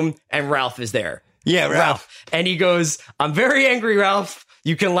comes home and Ralph is there. Yeah, Ralph. And he goes, I'm very angry, Ralph.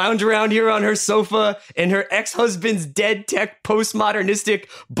 You can lounge around here on her sofa in her ex-husband's dead tech postmodernistic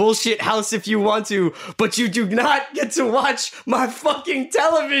bullshit house if you want to, but you do not get to watch my fucking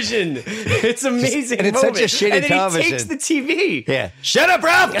television. It's amazing. And it's moment. such a shitty and then television. He takes the TV. Yeah. Shut up,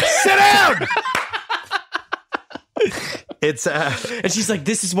 Ralph. Sit down. It's and she's like,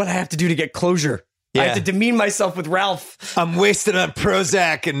 this is what I have to do to get closure. Yeah. I have to demean myself with Ralph. I'm wasted on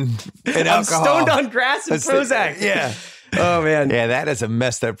Prozac and alcohol. I'm stoned on grass and Prozac. Yeah. Oh, man. Yeah, that is a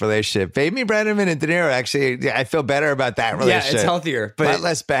messed up relationship. Amy Brenneman and De Niro, actually, I feel better about that relationship. Yeah, it's healthier. But a lot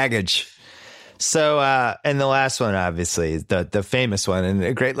less baggage. So, and the last one, obviously, the famous one, and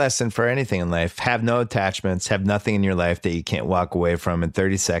a great lesson for anything in life. Have no attachments. Have nothing in your life that you can't walk away from in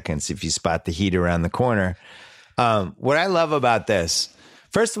 30 seconds if you spot the heat around the corner. What I love about this,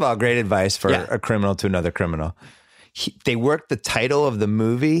 first of all, great advice for a criminal to another criminal. They worked the title of the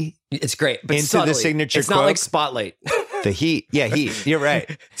movie. It's great, but into subtly. The signature It's quote. Not like Spotlight. The heat. Yeah, heat. You're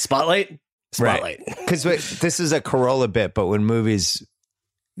right. Spotlight. Right. Because this is a Corolla bit, but when movies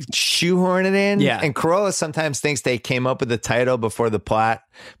shoehorn it in, and Corolla sometimes thinks they came up with the title before the plot,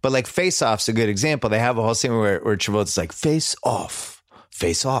 but like Face Off's a good example. They have a whole scene where Travolta's like, face off.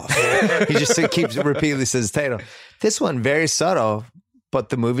 Face off. He just keeps repeatedly says his title. This one, very subtle, but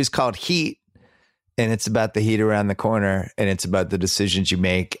the movie's called Heat. And it's about the heat around the corner, and it's about the decisions you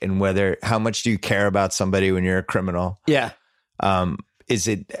make and how much do you care about somebody when you're a criminal? Yeah. Is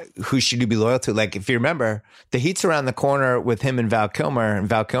it, who should you be loyal to? Like, if you remember, the heat's around the corner with him and Val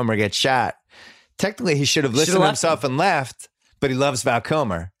Kilmer gets shot. Technically, he should have listened to himself and left, but he loves Val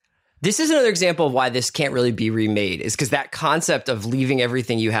Kilmer. This is another example of why this can't really be remade, is because that concept of leaving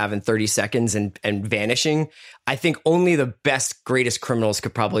everything you have in 30 seconds and vanishing, I think only the best, greatest criminals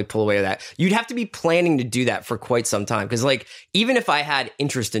could probably pull away with that. You'd have to be planning to do that for quite some time. Because like, even if I had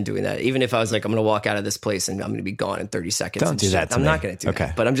interest in doing that, even if I was like, I'm going to walk out of this place and I'm going to be gone in 30 seconds. Don't do that to I'm me. not going to do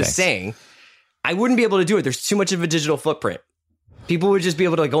that. But I'm just Thanks. saying, I wouldn't be able to do it. There's too much of a digital footprint. People would just be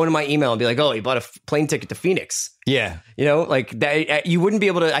able to like, go into my email and be like, oh, you bought a plane ticket to Phoenix. Yeah. You know, like that, you wouldn't be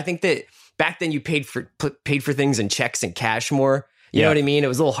able to, I think that back then you paid for things in checks and cash more. You know what I mean? It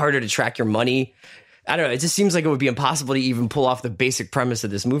was a little harder to track your money. I don't know. It just seems like it would be impossible to even pull off the basic premise of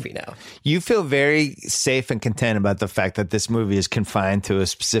this movie now. You feel very safe and content about the fact that this movie is confined to a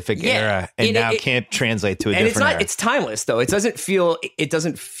specific era and now can't translate to a different era. It's timeless though. It doesn't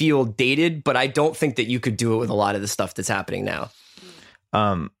feel dated, but I don't think that you could do it with a lot of the stuff that's happening now.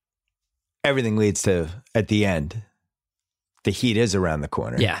 Everything leads to, at the end, the heat is around the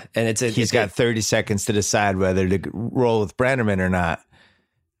corner. Yeah. And he's got 30 seconds to decide whether to roll with Brenneman or not.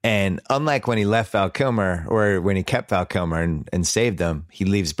 And unlike when he left Val Kilmer, or when he kept Val Kilmer and saved him, he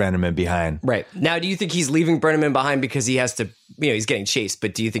leaves Brenneman behind. Right. Now, do you think he's leaving Brenneman behind because he has to, he's getting chased,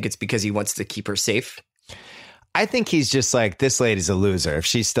 but do you think it's because he wants to keep her safe? I think he's just like, this lady's a loser. If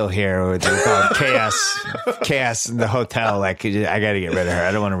she's still here, with chaos in the hotel, like, I got to get rid of her.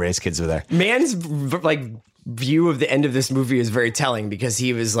 I don't want to raise kids with her. Man's view of the end of this movie is very telling, because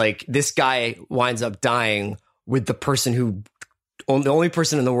he was like, this guy winds up dying with the only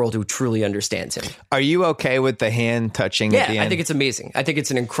person in the world who truly understands him. Are you okay with the hand touching at the end? I think it's amazing. I think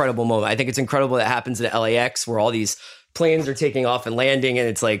it's an incredible moment. I think it's incredible that happens at LAX, where all these planes are taking off and landing, and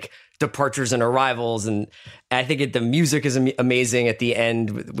it's like departures and arrivals. And I think the music is amazing at the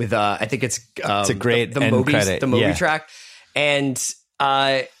end with I think it's a great the end Moby, credit. the Moby track. And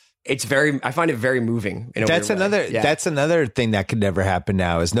it's I find it very moving. That's another thing that could never happen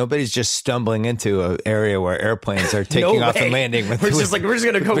now, is nobody's just stumbling into an area where airplanes are taking off and landing. We're just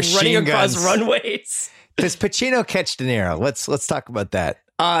going to go running across runways. Does Pacino catch De Niro? Let's talk about that.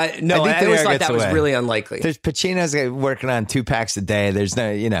 No, I always thought that was really unlikely. There's Pacino's working on 2 packs a day. There's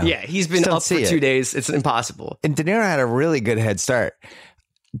no, Yeah, he's been up for 2 days. It's impossible. And De Niro had a really good head start.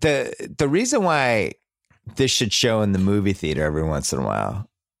 The reason why this should show in the movie theater every once in a while,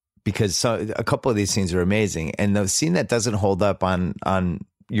 because a couple of these scenes are amazing, and the scene that doesn't hold up on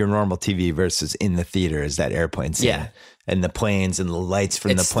your normal TV versus in the theater is that airplane scene. Yeah. And the planes and the lights from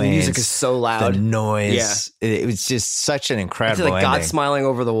the planes. The music is so loud. The noise. Yeah. It was just such an incredible ending. God Smiling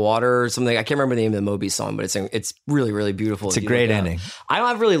over the water or something. I can't remember the name of the Moby song, but it's really, really beautiful. It's a great ending. I don't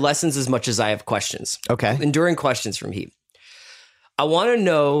have really lessons as much as I have questions. Okay. Enduring questions from Heat. I want to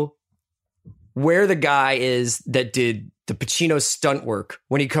know where the guy is that did the Pacino stunt work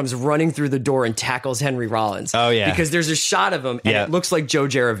when he comes running through the door and tackles Henry Rollins. Oh, yeah. Because there's a shot of him and it looks like Joe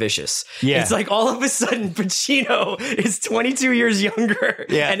Jaravicious. Yeah. It's like all of a sudden Pacino is 22 years younger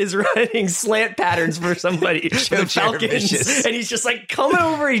and is running slant patterns for somebody, the Falcons. And he's just like coming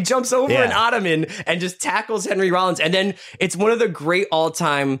over, he jumps over an ottoman and just tackles Henry Rollins. And then it's one of the great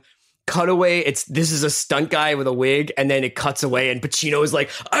all-time cutaway. This is a stunt guy with a wig, and then it cuts away, and Pacino is like,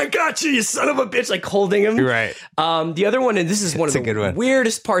 "I got you, you son of a bitch!" like holding him. Right. The other one, and this is one of the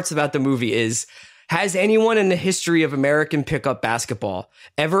weirdest parts about the movie, is: has anyone in the history of American pickup basketball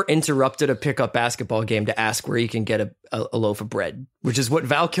ever interrupted a pickup basketball game to ask where you can get a loaf of bread? Which is what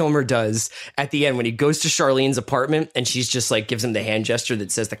Val Kilmer does at the end when he goes to Charlene's apartment, and she's just like gives him the hand gesture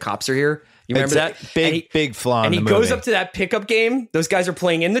that says the cops are here. You remember that? Big flaw in the movie. And he goes up to that pickup game. Those guys are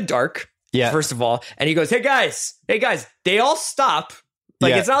playing in the dark, first of all. And he goes, hey guys, they all stop.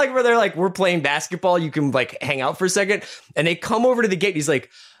 Like, it's not like where they're like, we're playing basketball. You can like hang out for a second. And they come over to the gate. And he's like,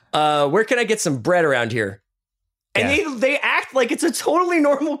 where can I get some bread around here? And they act like it's a totally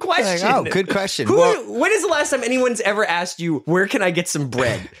normal question. Like, oh, good question. When is the last time anyone's ever asked you, where can I get some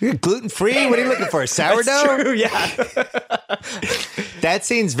bread? Gluten-free? What are you looking for? Sourdough? That's true, yeah. That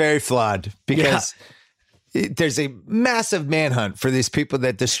scene's very flawed because there's a massive manhunt for these people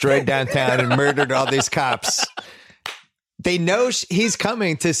that destroyed downtown and murdered all these cops. They know he's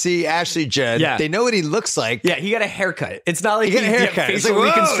coming to see Ashley Judd. Yeah. They know what he looks like. Yeah, he got a haircut. It's not like he got a haircut. Facial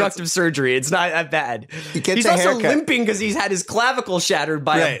reconstructive surgery. It's not that bad. He's also limping because he's had his clavicle shattered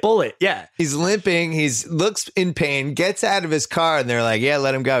by a bullet. Yeah. He's limping. He looks in pain, gets out of his car, and they're like, yeah,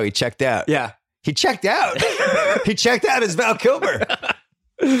 let him go. He checked out. Yeah. He checked out. He checked out as Val Kilmer.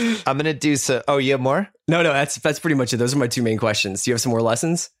 I'm going to do so. Oh, you have more? No, that's pretty much it. Those are my two main questions. Do you have some more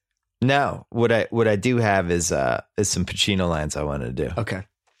lessons? No, what I do have is some Pacino lines I wanted to do. Okay.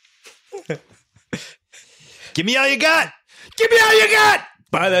 Give me all you got. Give me all you got.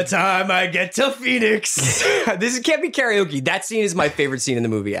 By the time I get to Phoenix. This can't be karaoke. That scene is my favorite scene in the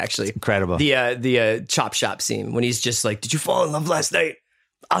movie, actually. It's incredible. The chop shop scene when he's just like, did you fall in love last night?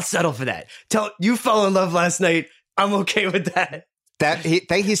 I'll settle for that. You fell in love last night. I'm okay with that.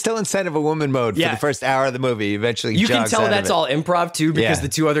 He's still in Scent of a Woman mode for the first hour of the movie. Eventually, you can tell that's all improv too, because the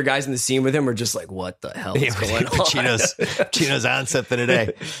two other guys in the scene with him are just like, "What the hell is going on?" Pacino's on something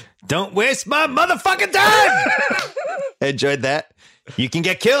today. Don't waste my motherfucking time. I enjoyed that. You can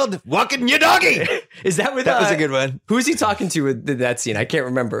get killed walking your doggy. Is that with? That was a good one. Who is he talking to with that scene? I can't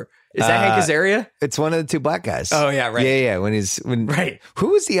remember. Is that Hank Azaria? It's one of the two black guys. Oh yeah, right. Yeah. Who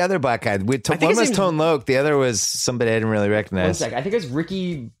was the other black guy? One was Tone Loc. The other was somebody I didn't really recognize. One sec. I think it was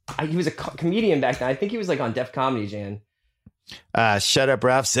Ricky. He was a comedian back then. I think he was like on Def Comedy Jam. Shut up,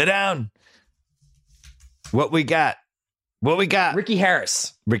 Ralph. Sit down. What we got? Ricky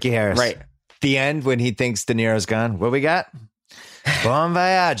Harris. Right. The end when he thinks De Niro's gone. What we got? Bon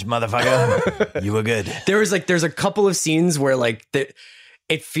voyage, motherfucker. You were good. There's a couple of scenes where like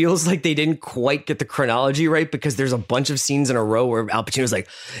it feels like they didn't quite get the chronology right, because there's a bunch of scenes in a row where Al Pacino's like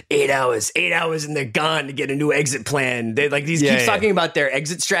 8 hours, and they're gone to get a new exit plan. They like keeps talking about their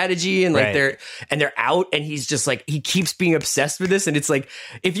exit strategy and like they're out, and he's just like, he keeps being obsessed with this. And it's like,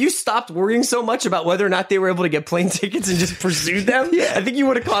 if you stopped worrying so much about whether or not they were able to get plane tickets and just pursued them, I think you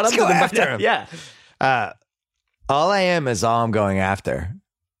would have caught up to them after him. Yeah. All I am is all I'm going after.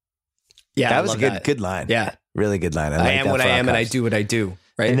 Yeah. That was a good line. Yeah. Really good line. I am what I am and I do what I do.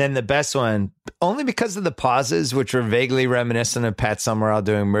 Right. And then the best one, only because of the pauses, which were vaguely reminiscent of Pat Summerall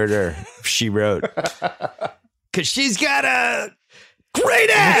doing Murder, She Wrote. Because she's got a great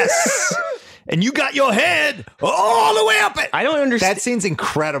ass. And you got your head all the way up it. I don't understand. That scene's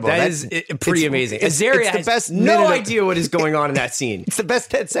incredible. That's pretty amazing. Azaria has the best no idea what is going on in that scene. It's the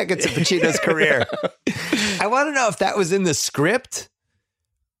best 10 seconds of Pacino's career. I want to know if that was in the script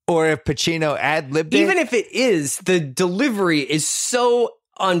or if Pacino ad-libbed it. Even if it is, the delivery is so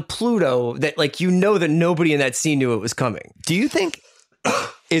on Pluto that like that nobody in that scene knew it was coming. Do you think...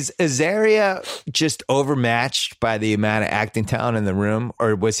 Is Azaria just overmatched by the amount of acting talent in the room,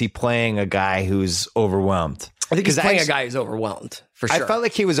 or was he playing a guy who's overwhelmed? I think he's playing a guy who's overwhelmed, for sure. I felt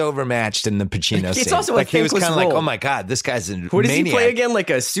like he was overmatched in the Pacino scene. It's also like he was kind of like, oh my God, this guy's a maniac. What does he play again? Like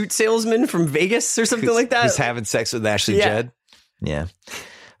a suit salesman from Vegas or something like that? Who's having sex with Ashley Judd? Yeah.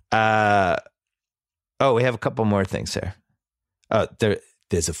 We have a couple more things here. Oh,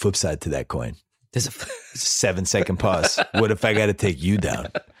 there's a flip side to that coin. There's a 7-second pause. What if I got to take you down?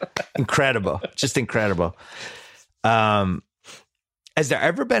 Incredible. Just incredible. Has there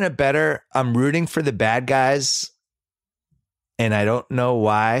ever been a better, I'm rooting for the bad guys, and I don't know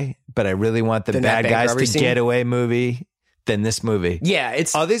why, but I really want the bad guys to get away movie than this movie. Yeah,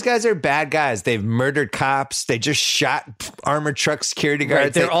 it's all these guys are bad guys. They've murdered cops. They just shot armored truck security guards.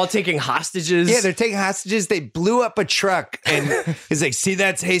 Right, they're all taking hostages. Yeah, they're taking hostages. They blew up a truck, and he's like, "See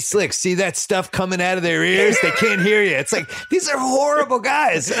that? Hey, Slick, see that stuff coming out of their ears? They can't hear you." It's like these are horrible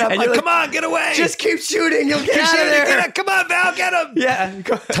guys. And I'm like, "Come on, get away! Just keep shooting. You'll get out of there. Come on, Val, get him!" Yeah.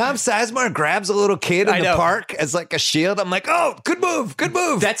 Tom Sizemore grabs a little kid in the park as like a shield. I'm like, "Oh, good move, good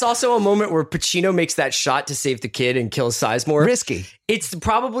move." That's also a moment where Pacino makes that shot to save the kid and kills Sizemore. Risky. It's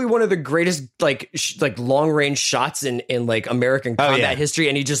probably one of the greatest like long range shots in like American combat history,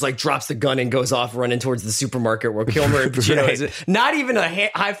 and he just like drops the gun and goes off running towards the supermarket where Kilmer and Pacino is. Not even a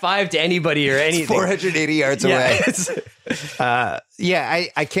high five to anybody or anything. It's 480 yards away.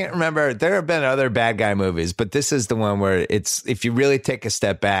 I can't remember. There have been other bad guy movies, but this is the one where it's if you really take a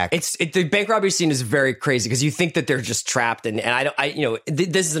step back. The bank robbery scene is very crazy because you think that they're just trapped, and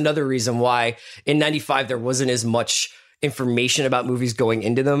this is another reason why in '95 there wasn't as much information about movies going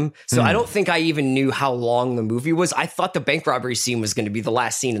into them. So I don't think I even knew how long the movie was. I thought the bank robbery scene was going to be the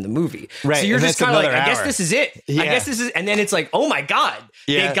last scene in the movie. Right. So you're just kind of like, hour. I guess this is it. Yeah. I guess this is, and then it's like, oh my God,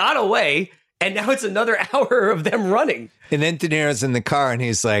 they got away. And now it's another hour of them running. And then De Niro's in the car and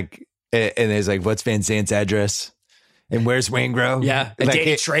he's like, what's Van Zandt's address? And where's Waingro? Yeah. And like,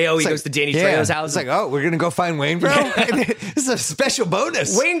 Danny Trejo, he goes to Danny Trejo's house. It's like, oh, we're going to go find Waingro? This is a special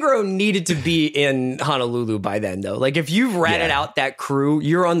bonus. Waingro needed to be in Honolulu by then, though. Like, if you've ratted out that crew,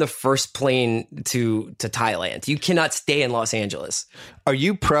 you're on the first plane to Thailand. You cannot stay in Los Angeles. Are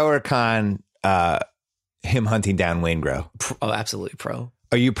you pro or con him hunting down Waingro? Oh, absolutely pro.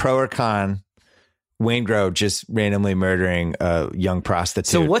 Are you pro or con Waingro just randomly murdering a young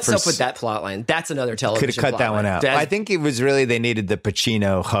prostitute? So what's up with that plot line? That's another television Could have cut that one out. I think it was really they needed the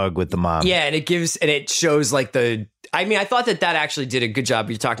Pacino hug with the mom. Yeah, and it shows like I thought that actually did a good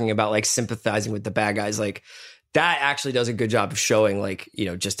job. You're talking about like sympathizing with the bad guys. Like that actually does a good job of showing like,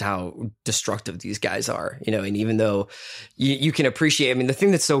 just how destructive these guys are, and even though you can appreciate, the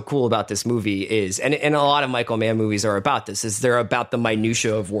thing that's so cool about this movie is, and a lot of Michael Mann movies are about this, is they're about the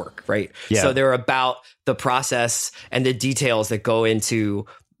minutia of work, right? Yeah. So they're about the process and the details that go into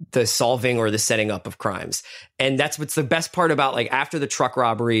the solving or the setting up of crimes. And that's what's the best part about like after the truck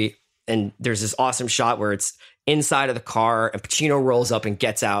robbery, and there's this awesome shot where it's inside of the car and Pacino rolls up and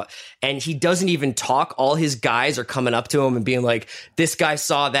gets out and he doesn't even talk. All his guys are coming up to him and being like, this guy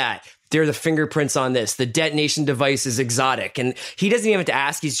saw that. There are the fingerprints on this. The detonation device is exotic. And he doesn't even have to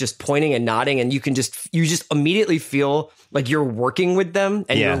ask. He's just pointing and nodding. And you just immediately feel like you're working with them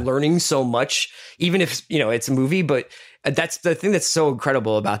and you're learning so much, even if, it's a movie. But that's the thing that's so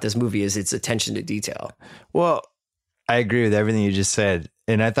incredible about this movie is its attention to detail. Well, I agree with everything you just said.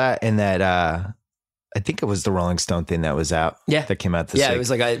 And I thought in that, I think it was the Rolling Stone thing that was out. Yeah. That came out this week. Yeah, it was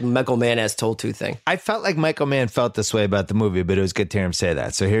like a Michael Mann as told to thing. I felt like Michael Mann felt this way about the movie, but it was good to hear him say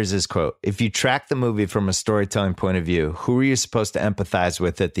that. So here's his quote. If you track the movie from a storytelling point of view, who are you supposed to empathize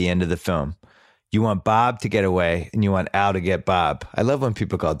with at the end of the film? You want Bob to get away and you want Al to get Bob. I love when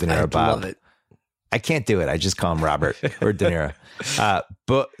people call De Niro Bob. Love it. I can't do it. I just call him Robert or De Niro.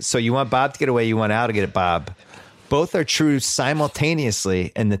 But so you want Bob to get away, you want Al to get Bob. Both are true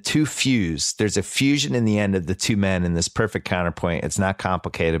simultaneously, and the two fuse. There's a fusion in the end of the two men in this perfect counterpoint. It's not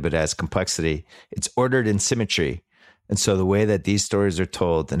complicated, but it has complexity. It's ordered in symmetry. And so the way that these stories are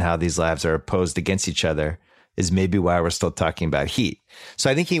told and how these lives are opposed against each other is maybe why we're still talking about Heat. So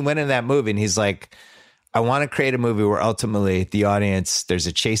I think he went in that movie and he's like, I want to create a movie where ultimately the audience, there's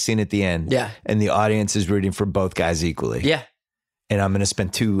a chase scene at the end, and the audience is rooting for both guys equally. Yeah. And I'm going to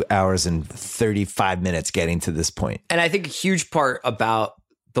spend 2 hours and 35 minutes getting to this point. And I think a huge part about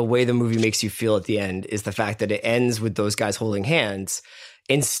the way the movie makes you feel at the end is the fact that it ends with those guys holding hands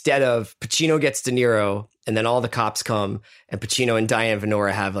instead of Pacino gets De Niro and then all the cops come and Pacino and Diane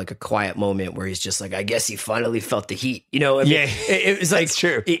Venora have like a quiet moment where he's just like, I guess he finally felt the heat. It was like, that's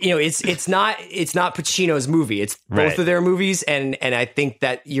true. It's not Pacino's movie. It's both of their movies. And I think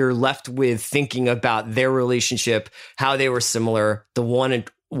that you're left with thinking about their relationship, how they were similar, the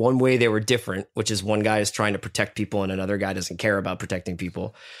one way they were different, which is one guy is trying to protect people and another guy doesn't care about protecting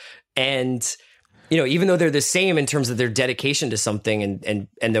people. And even though they're the same in terms of their dedication to something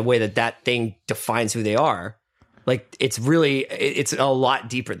and the way that thing defines who they are, like it's a lot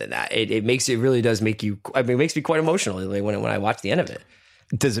deeper than that. It really does make you, it makes me quite emotional when I watch the end of it.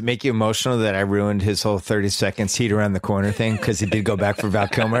 Does it make you emotional that I ruined his whole 30 seconds heat around the corner thing because he did go back for Val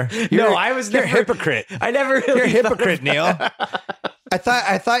Kilmer? You're a hypocrite. I never really You're a hypocrite, Neil. I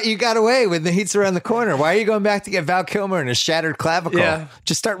thought you got away with the heats around the corner. Why are you going back to get Val Kilmer and a shattered clavicle? Yeah.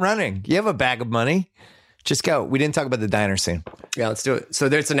 Just start running. You have a bag of money. Just go. We didn't talk about the diner scene. Yeah, let's do it. So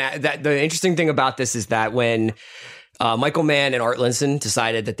the interesting thing about this is that when Michael Mann and Art Linson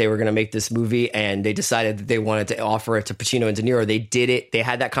decided that they were going to make this movie, and they decided that they wanted to offer it to Pacino and De Niro, they did it. They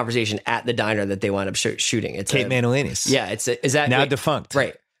had that conversation at the diner that they wound up shooting. It's Kate Manolini's. Yeah, is that now defunct?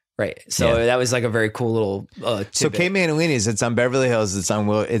 Right. So that was like a very cool little tidbit. So Kate Manolini's, it's on Beverly Hills.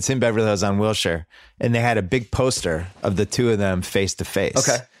 It's in Beverly Hills on Wilshire, and they had a big poster of the two of them face to face.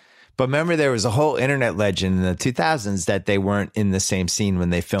 Okay. But remember, there was a whole internet legend in the 2000s that they weren't in the same scene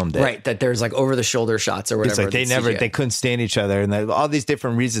when they filmed it. Right, that there's like over the shoulder shots or whatever. It's like they couldn't stand each other, and all these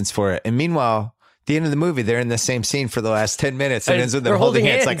different reasons for it. And meanwhile, at the end of the movie, they're in the same scene for the last 10 minutes, and ends with them holding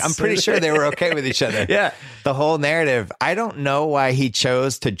hands. Like, I'm pretty sure they were okay with each other. Yeah. The whole narrative. I don't know why he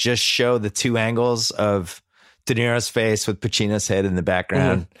chose to just show the two angles of De Niro's face with Pacino's head in the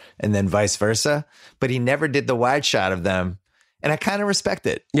background, and then vice versa. But he never did the wide shot of them. And I kind of respect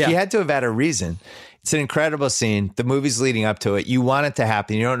it. Yeah. He had to have had a reason. It's an incredible scene. The movie's leading up to it. You want it to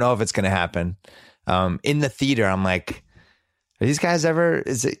happen. You don't know if it's going to happen. In the theater, I'm like, are these guys ever,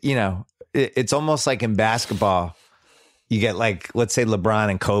 is it, it's almost like in basketball. You get like, let's say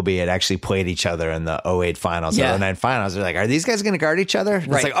LeBron and Kobe had actually played each other in the 08 finals or 09 finals. They're like, are these guys going to guard each other?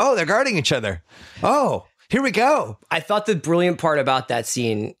 And It's like, oh, they're guarding each other. Oh, here we go. I thought the brilliant part about that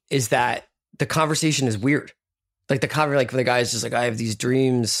scene is that the conversation is weird. Like the guy's just like, I have these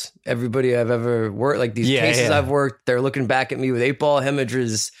dreams. Everybody I've ever worked, like these cases I've worked, they're looking back at me with 8-ball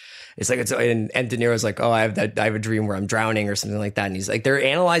hemorrhages. It's like, and De Niro's like, oh, I have a dream where I'm drowning or something like that. And he's like, they're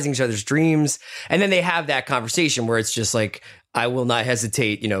analyzing each other's dreams. And then they have that conversation where it's just like, I will not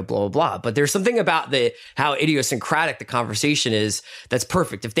hesitate, blah, blah, blah. But there's something about how idiosyncratic the conversation is that's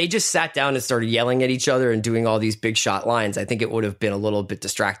perfect. If they just sat down and started yelling at each other and doing all these big shot lines, I think it would have been a little bit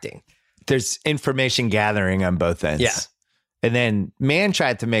distracting. There's information gathering on both ends. Yeah. And then Mann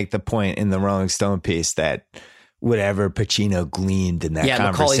tried to make the point in the Rolling Stone piece that whatever Pacino gleaned in that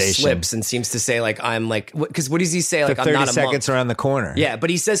conversation. Macaulay slips and seems to say like, I'm like, because what does he say? Like, I'm not a 30 seconds monk. around the corner. Yeah. But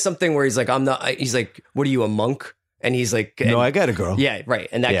he says something where he's like, he's like, what are you, a monk? And he's like, no, I got a girl. Yeah. Right.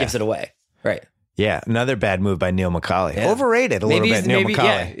 And that gives it away. Right. Yeah, another bad move by Neil Macaulay. Yeah. Overrated little bit, Neil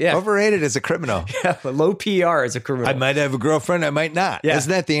Macaulay. Yeah. Overrated as a criminal. Yeah, low PR as a criminal. I might have a girlfriend, I might not. Yeah.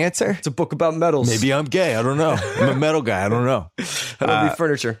 Isn't that the answer? It's a book about metals. Maybe I'm gay, I don't know. I'm a metal guy, I don't know. I don't need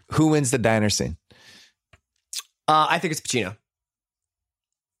furniture. Who wins the diner scene? I think it's Pacino.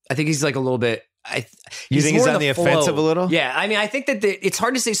 I think he's like a little bit... You think he's on the offensive a little? Yeah, I mean, I think that it's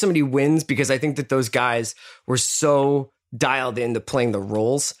hard to say somebody wins because I think that those guys were so dialed into playing the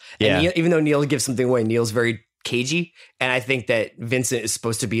roles. And even though Neil gives something away, Neil's very cagey. And I think that Vincent is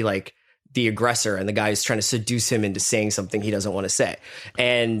supposed to be like the aggressor and the guy who's trying to seduce him into saying something he doesn't want to say.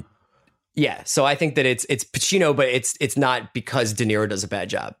 And yeah, so I think that it's Pacino, but it's not because De Niro does a bad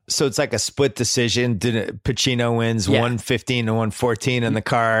job. So it's like a split decision. Pacino wins 115 to 114 on the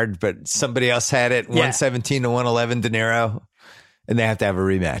card, but somebody else had it 117 to 111 De Niro, and they have to have a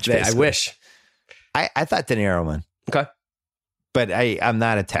rematch. I wish. I thought De Niro won. Okay. But I'm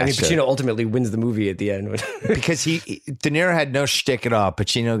not attached to it. Pacino ultimately wins the movie at the end. Because De Niro had no shtick at all.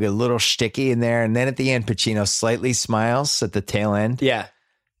 Pacino got a little shticky in there. And then at the end, Pacino slightly smiles at the tail end. Yeah.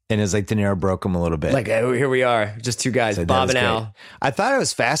 And it's like De Niro broke him a little bit. Like, oh, here we are. Just two guys, Bob and Al. I thought it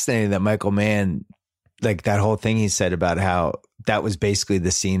was fascinating that Michael Mann, like that whole thing he said about how that was basically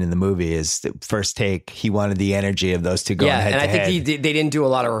the scene in the movie is the first take. He wanted the energy of those two going head to head. And I think they didn't do a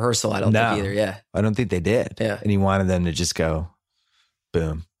lot of rehearsal. I don't think either. Yeah. I don't think they did. Yeah. And he wanted them to just go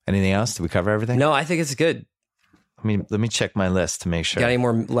boom. Anything else? Did we cover everything? No, I think it's good. I mean, let me check my list to make sure. Got any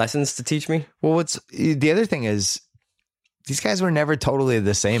more lessons to teach me? Well, the other thing is these guys were never totally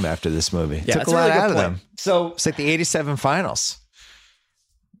the same after this movie. Yeah, took a lot really out of them. So it's like the 87 finals.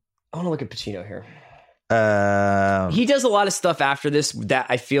 I want to look at Pacino here. He does a lot of stuff after this that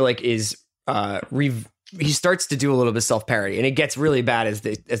I feel like is he starts to do a little bit of self-parody, and it gets really bad as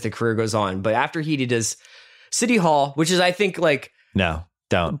the career goes on. But after he does City Hall, which is I think like no,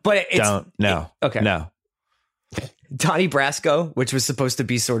 don't. But okay, no. Donnie Brasco, which was supposed to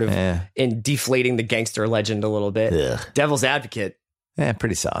be sort of in deflating the gangster legend a little bit. Ugh. Devil's Advocate. Yeah,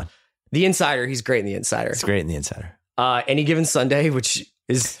 pretty solid. The Insider. He's great in The Insider. It's great in The Insider. Any Given Sunday, which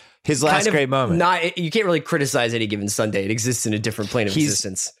is his last great moment. You can't really criticize Any Given Sunday. It exists in a different plane of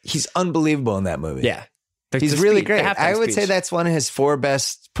existence. He's unbelievable in that movie. Yeah. He's really great. I would say that's one of his 4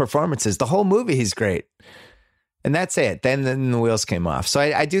 best performances. The whole movie, he's great. And that's it. Then the wheels came off. So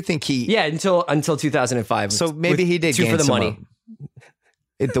I do think he... Yeah, until 2005. So maybe he did two gain for the some money.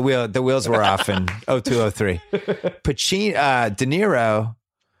 The wheels were off in 0203. Pacino, De Niro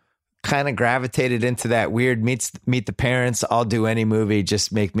kind of gravitated into that weird meet the parents, I'll do any movie,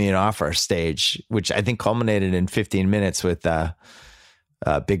 just make me an offer stage, which I think culminated in 15 minutes with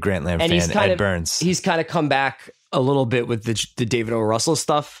big Grantland fan Ed Burns. He's kind of come back a little bit with the David O. Russell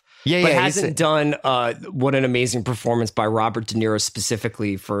stuff. Yeah, but hasn't done what an amazing performance by Robert De Niro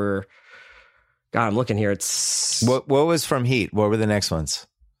specifically for... God, I'm looking here. It's what was from Heat? What were the next ones?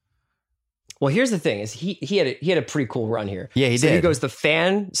 Well, here's the thing: is he had a pretty cool run here. Yeah, he did. He goes The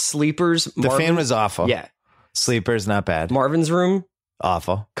Fan, Sleepers. The Fan was awful. Yeah, Sleepers not bad. Marvin's Room,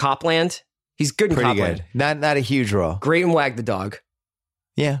 awful. Copland, he's good in pretty Copland. Good. Not a huge role. Great in Wag the Dog.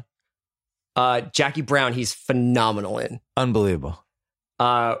 Yeah. Jackie Brown, he's phenomenal in. Unbelievable.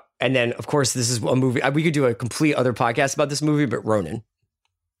 And then, of course, this is a movie. We could do a complete other podcast about this movie, but Ronin.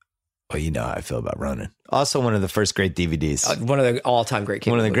 Well, you know how I feel about Ronin. Also, one of the first great DVDs. One of the all-time great.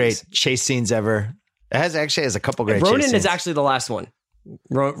 One of the movies. great chase scenes ever. It has a couple great. Ronin chase scenes. is actually the last one.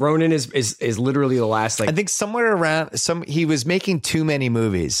 Ronin is literally the last. Like, I think somewhere around he was making too many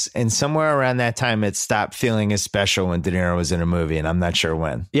movies, and somewhere around that time it stopped feeling as special when De Niro was in a movie, and I'm not sure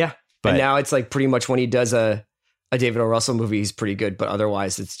when. Yeah, but and now it's like pretty much when he does a David O. Russell movie, he's pretty good, but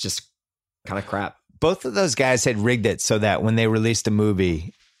otherwise it's just kind of crap. Both of those guys had rigged it so that when they released a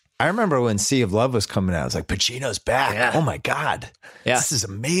movie, I remember when Sea of Love was coming out, I was like, Pacino's back. Yeah. Oh my God. Yeah. This is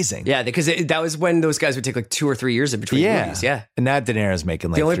amazing. Yeah, because that was when those guys would take like 2 or 3 years in between movies. Yeah. And now De Niro's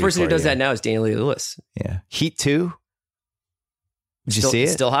making like the only person who does that now is Daniel Day-Lewis. Yeah. Heat 2. Did you see it?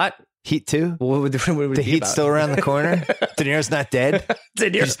 Still hot? Heat 2? What would the Heat's still around the corner? De Niro's not dead?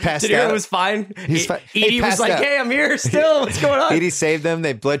 De Niro was fine. Edie was like, hey, I'm here still. What's going on? Edie saved them.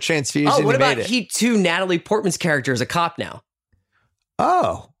 They blood transfusion. Oh, what about Heat 2? Natalie Portman's character is a cop now.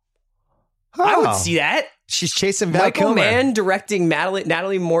 Oh. I would see that. She's chasing Val Michael Kilmer. Mann directing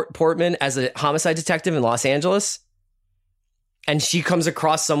Natalie Portman as a homicide detective in Los Angeles. And she comes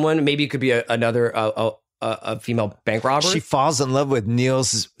across someone. Maybe it could be another female bank robber. She falls in love with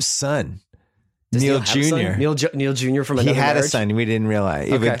Neil's son. Neil Jr. Neil Jr. from Another He had Marriage? a son. We didn't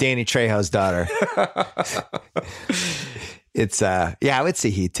realize. Okay. With Danny Trejo's daughter. It's, I would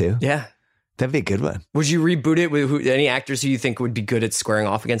see Heat 2. Yeah. That'd be a good one. Would you reboot it with any actors who you think would be good at squaring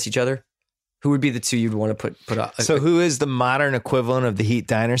off against each other? Who would be the two you'd want to put up? So who is the modern equivalent of the Heat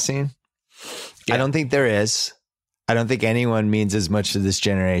diner scene? Yeah. I don't think there is. I don't think anyone means as much to this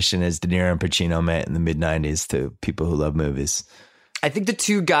generation as De Niro and Pacino meant in the mid-90s to people who love movies. I think the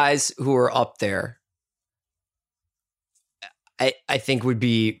two guys who are up there, I think would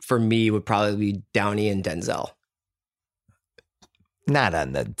probably be Downey and Denzel. Not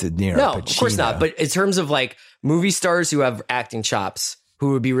on the De Niro. No, Pacino. Of course not. But in terms of like movie stars who have acting chops,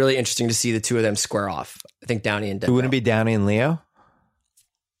 who would be really interesting to see the two of them square off. I think Downey and Denzel. Who wouldn't be Downey and Leo?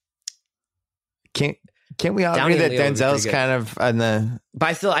 Can't we all agree that Denzel's kind of on the?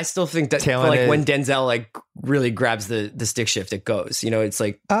 But I still think that like when Denzel like really grabs the stick shift, it goes. You know, it's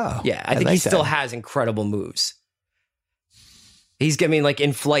like I think he still has incredible moves. Like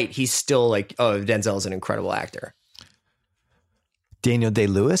in Flight, he's still like, Denzel's an incredible actor. Daniel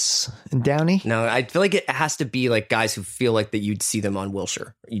Day-Lewis and Downey? No, I feel like it has to be like guys who feel like that you'd see them on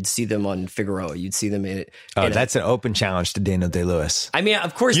Wilshire. You'd see them on Figueroa. You'd see them in it. That's an open challenge to Daniel Day-Lewis. I mean,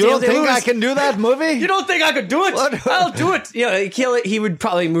 of course, you don't think I can do that movie? You don't think I could do it? What? I'll do it. He would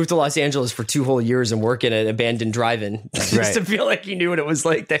probably move to Los Angeles for 2 whole years and work in an abandoned drive-in just to feel like he knew what it was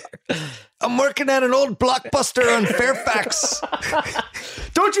like there. I'm working at an old Blockbuster on Fairfax.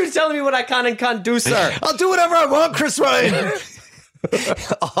 Don't you tell me what I can and can't do, sir. I'll do whatever I want, Chris Ryan.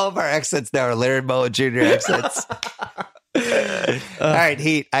 All of our accents now are Larry Mullen Jr. accents. All right,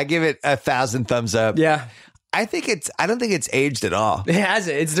 Heat. I give it 1,000 thumbs up. Yeah. I don't think it's aged at all. It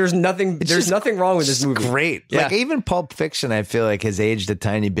hasn't. There's nothing wrong with this movie. Great. Yeah. Like even Pulp Fiction, I feel like has aged a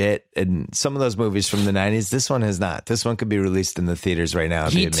tiny bit. And some of those movies from the 90s, this one has not. This one could be released in the theaters right now.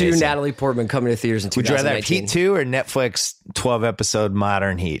 Heat 2, Natalie Portman coming to theaters in 2019. Would you rather have Heat 2 or Netflix 12-episode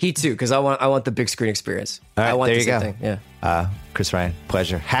modern Heat? Heat 2, because I want the big screen experience. All right, I want there the you same go. thing. Yeah. Chris Ryan,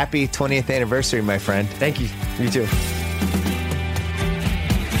 pleasure. Happy 20th anniversary, my friend. Thank you. You too.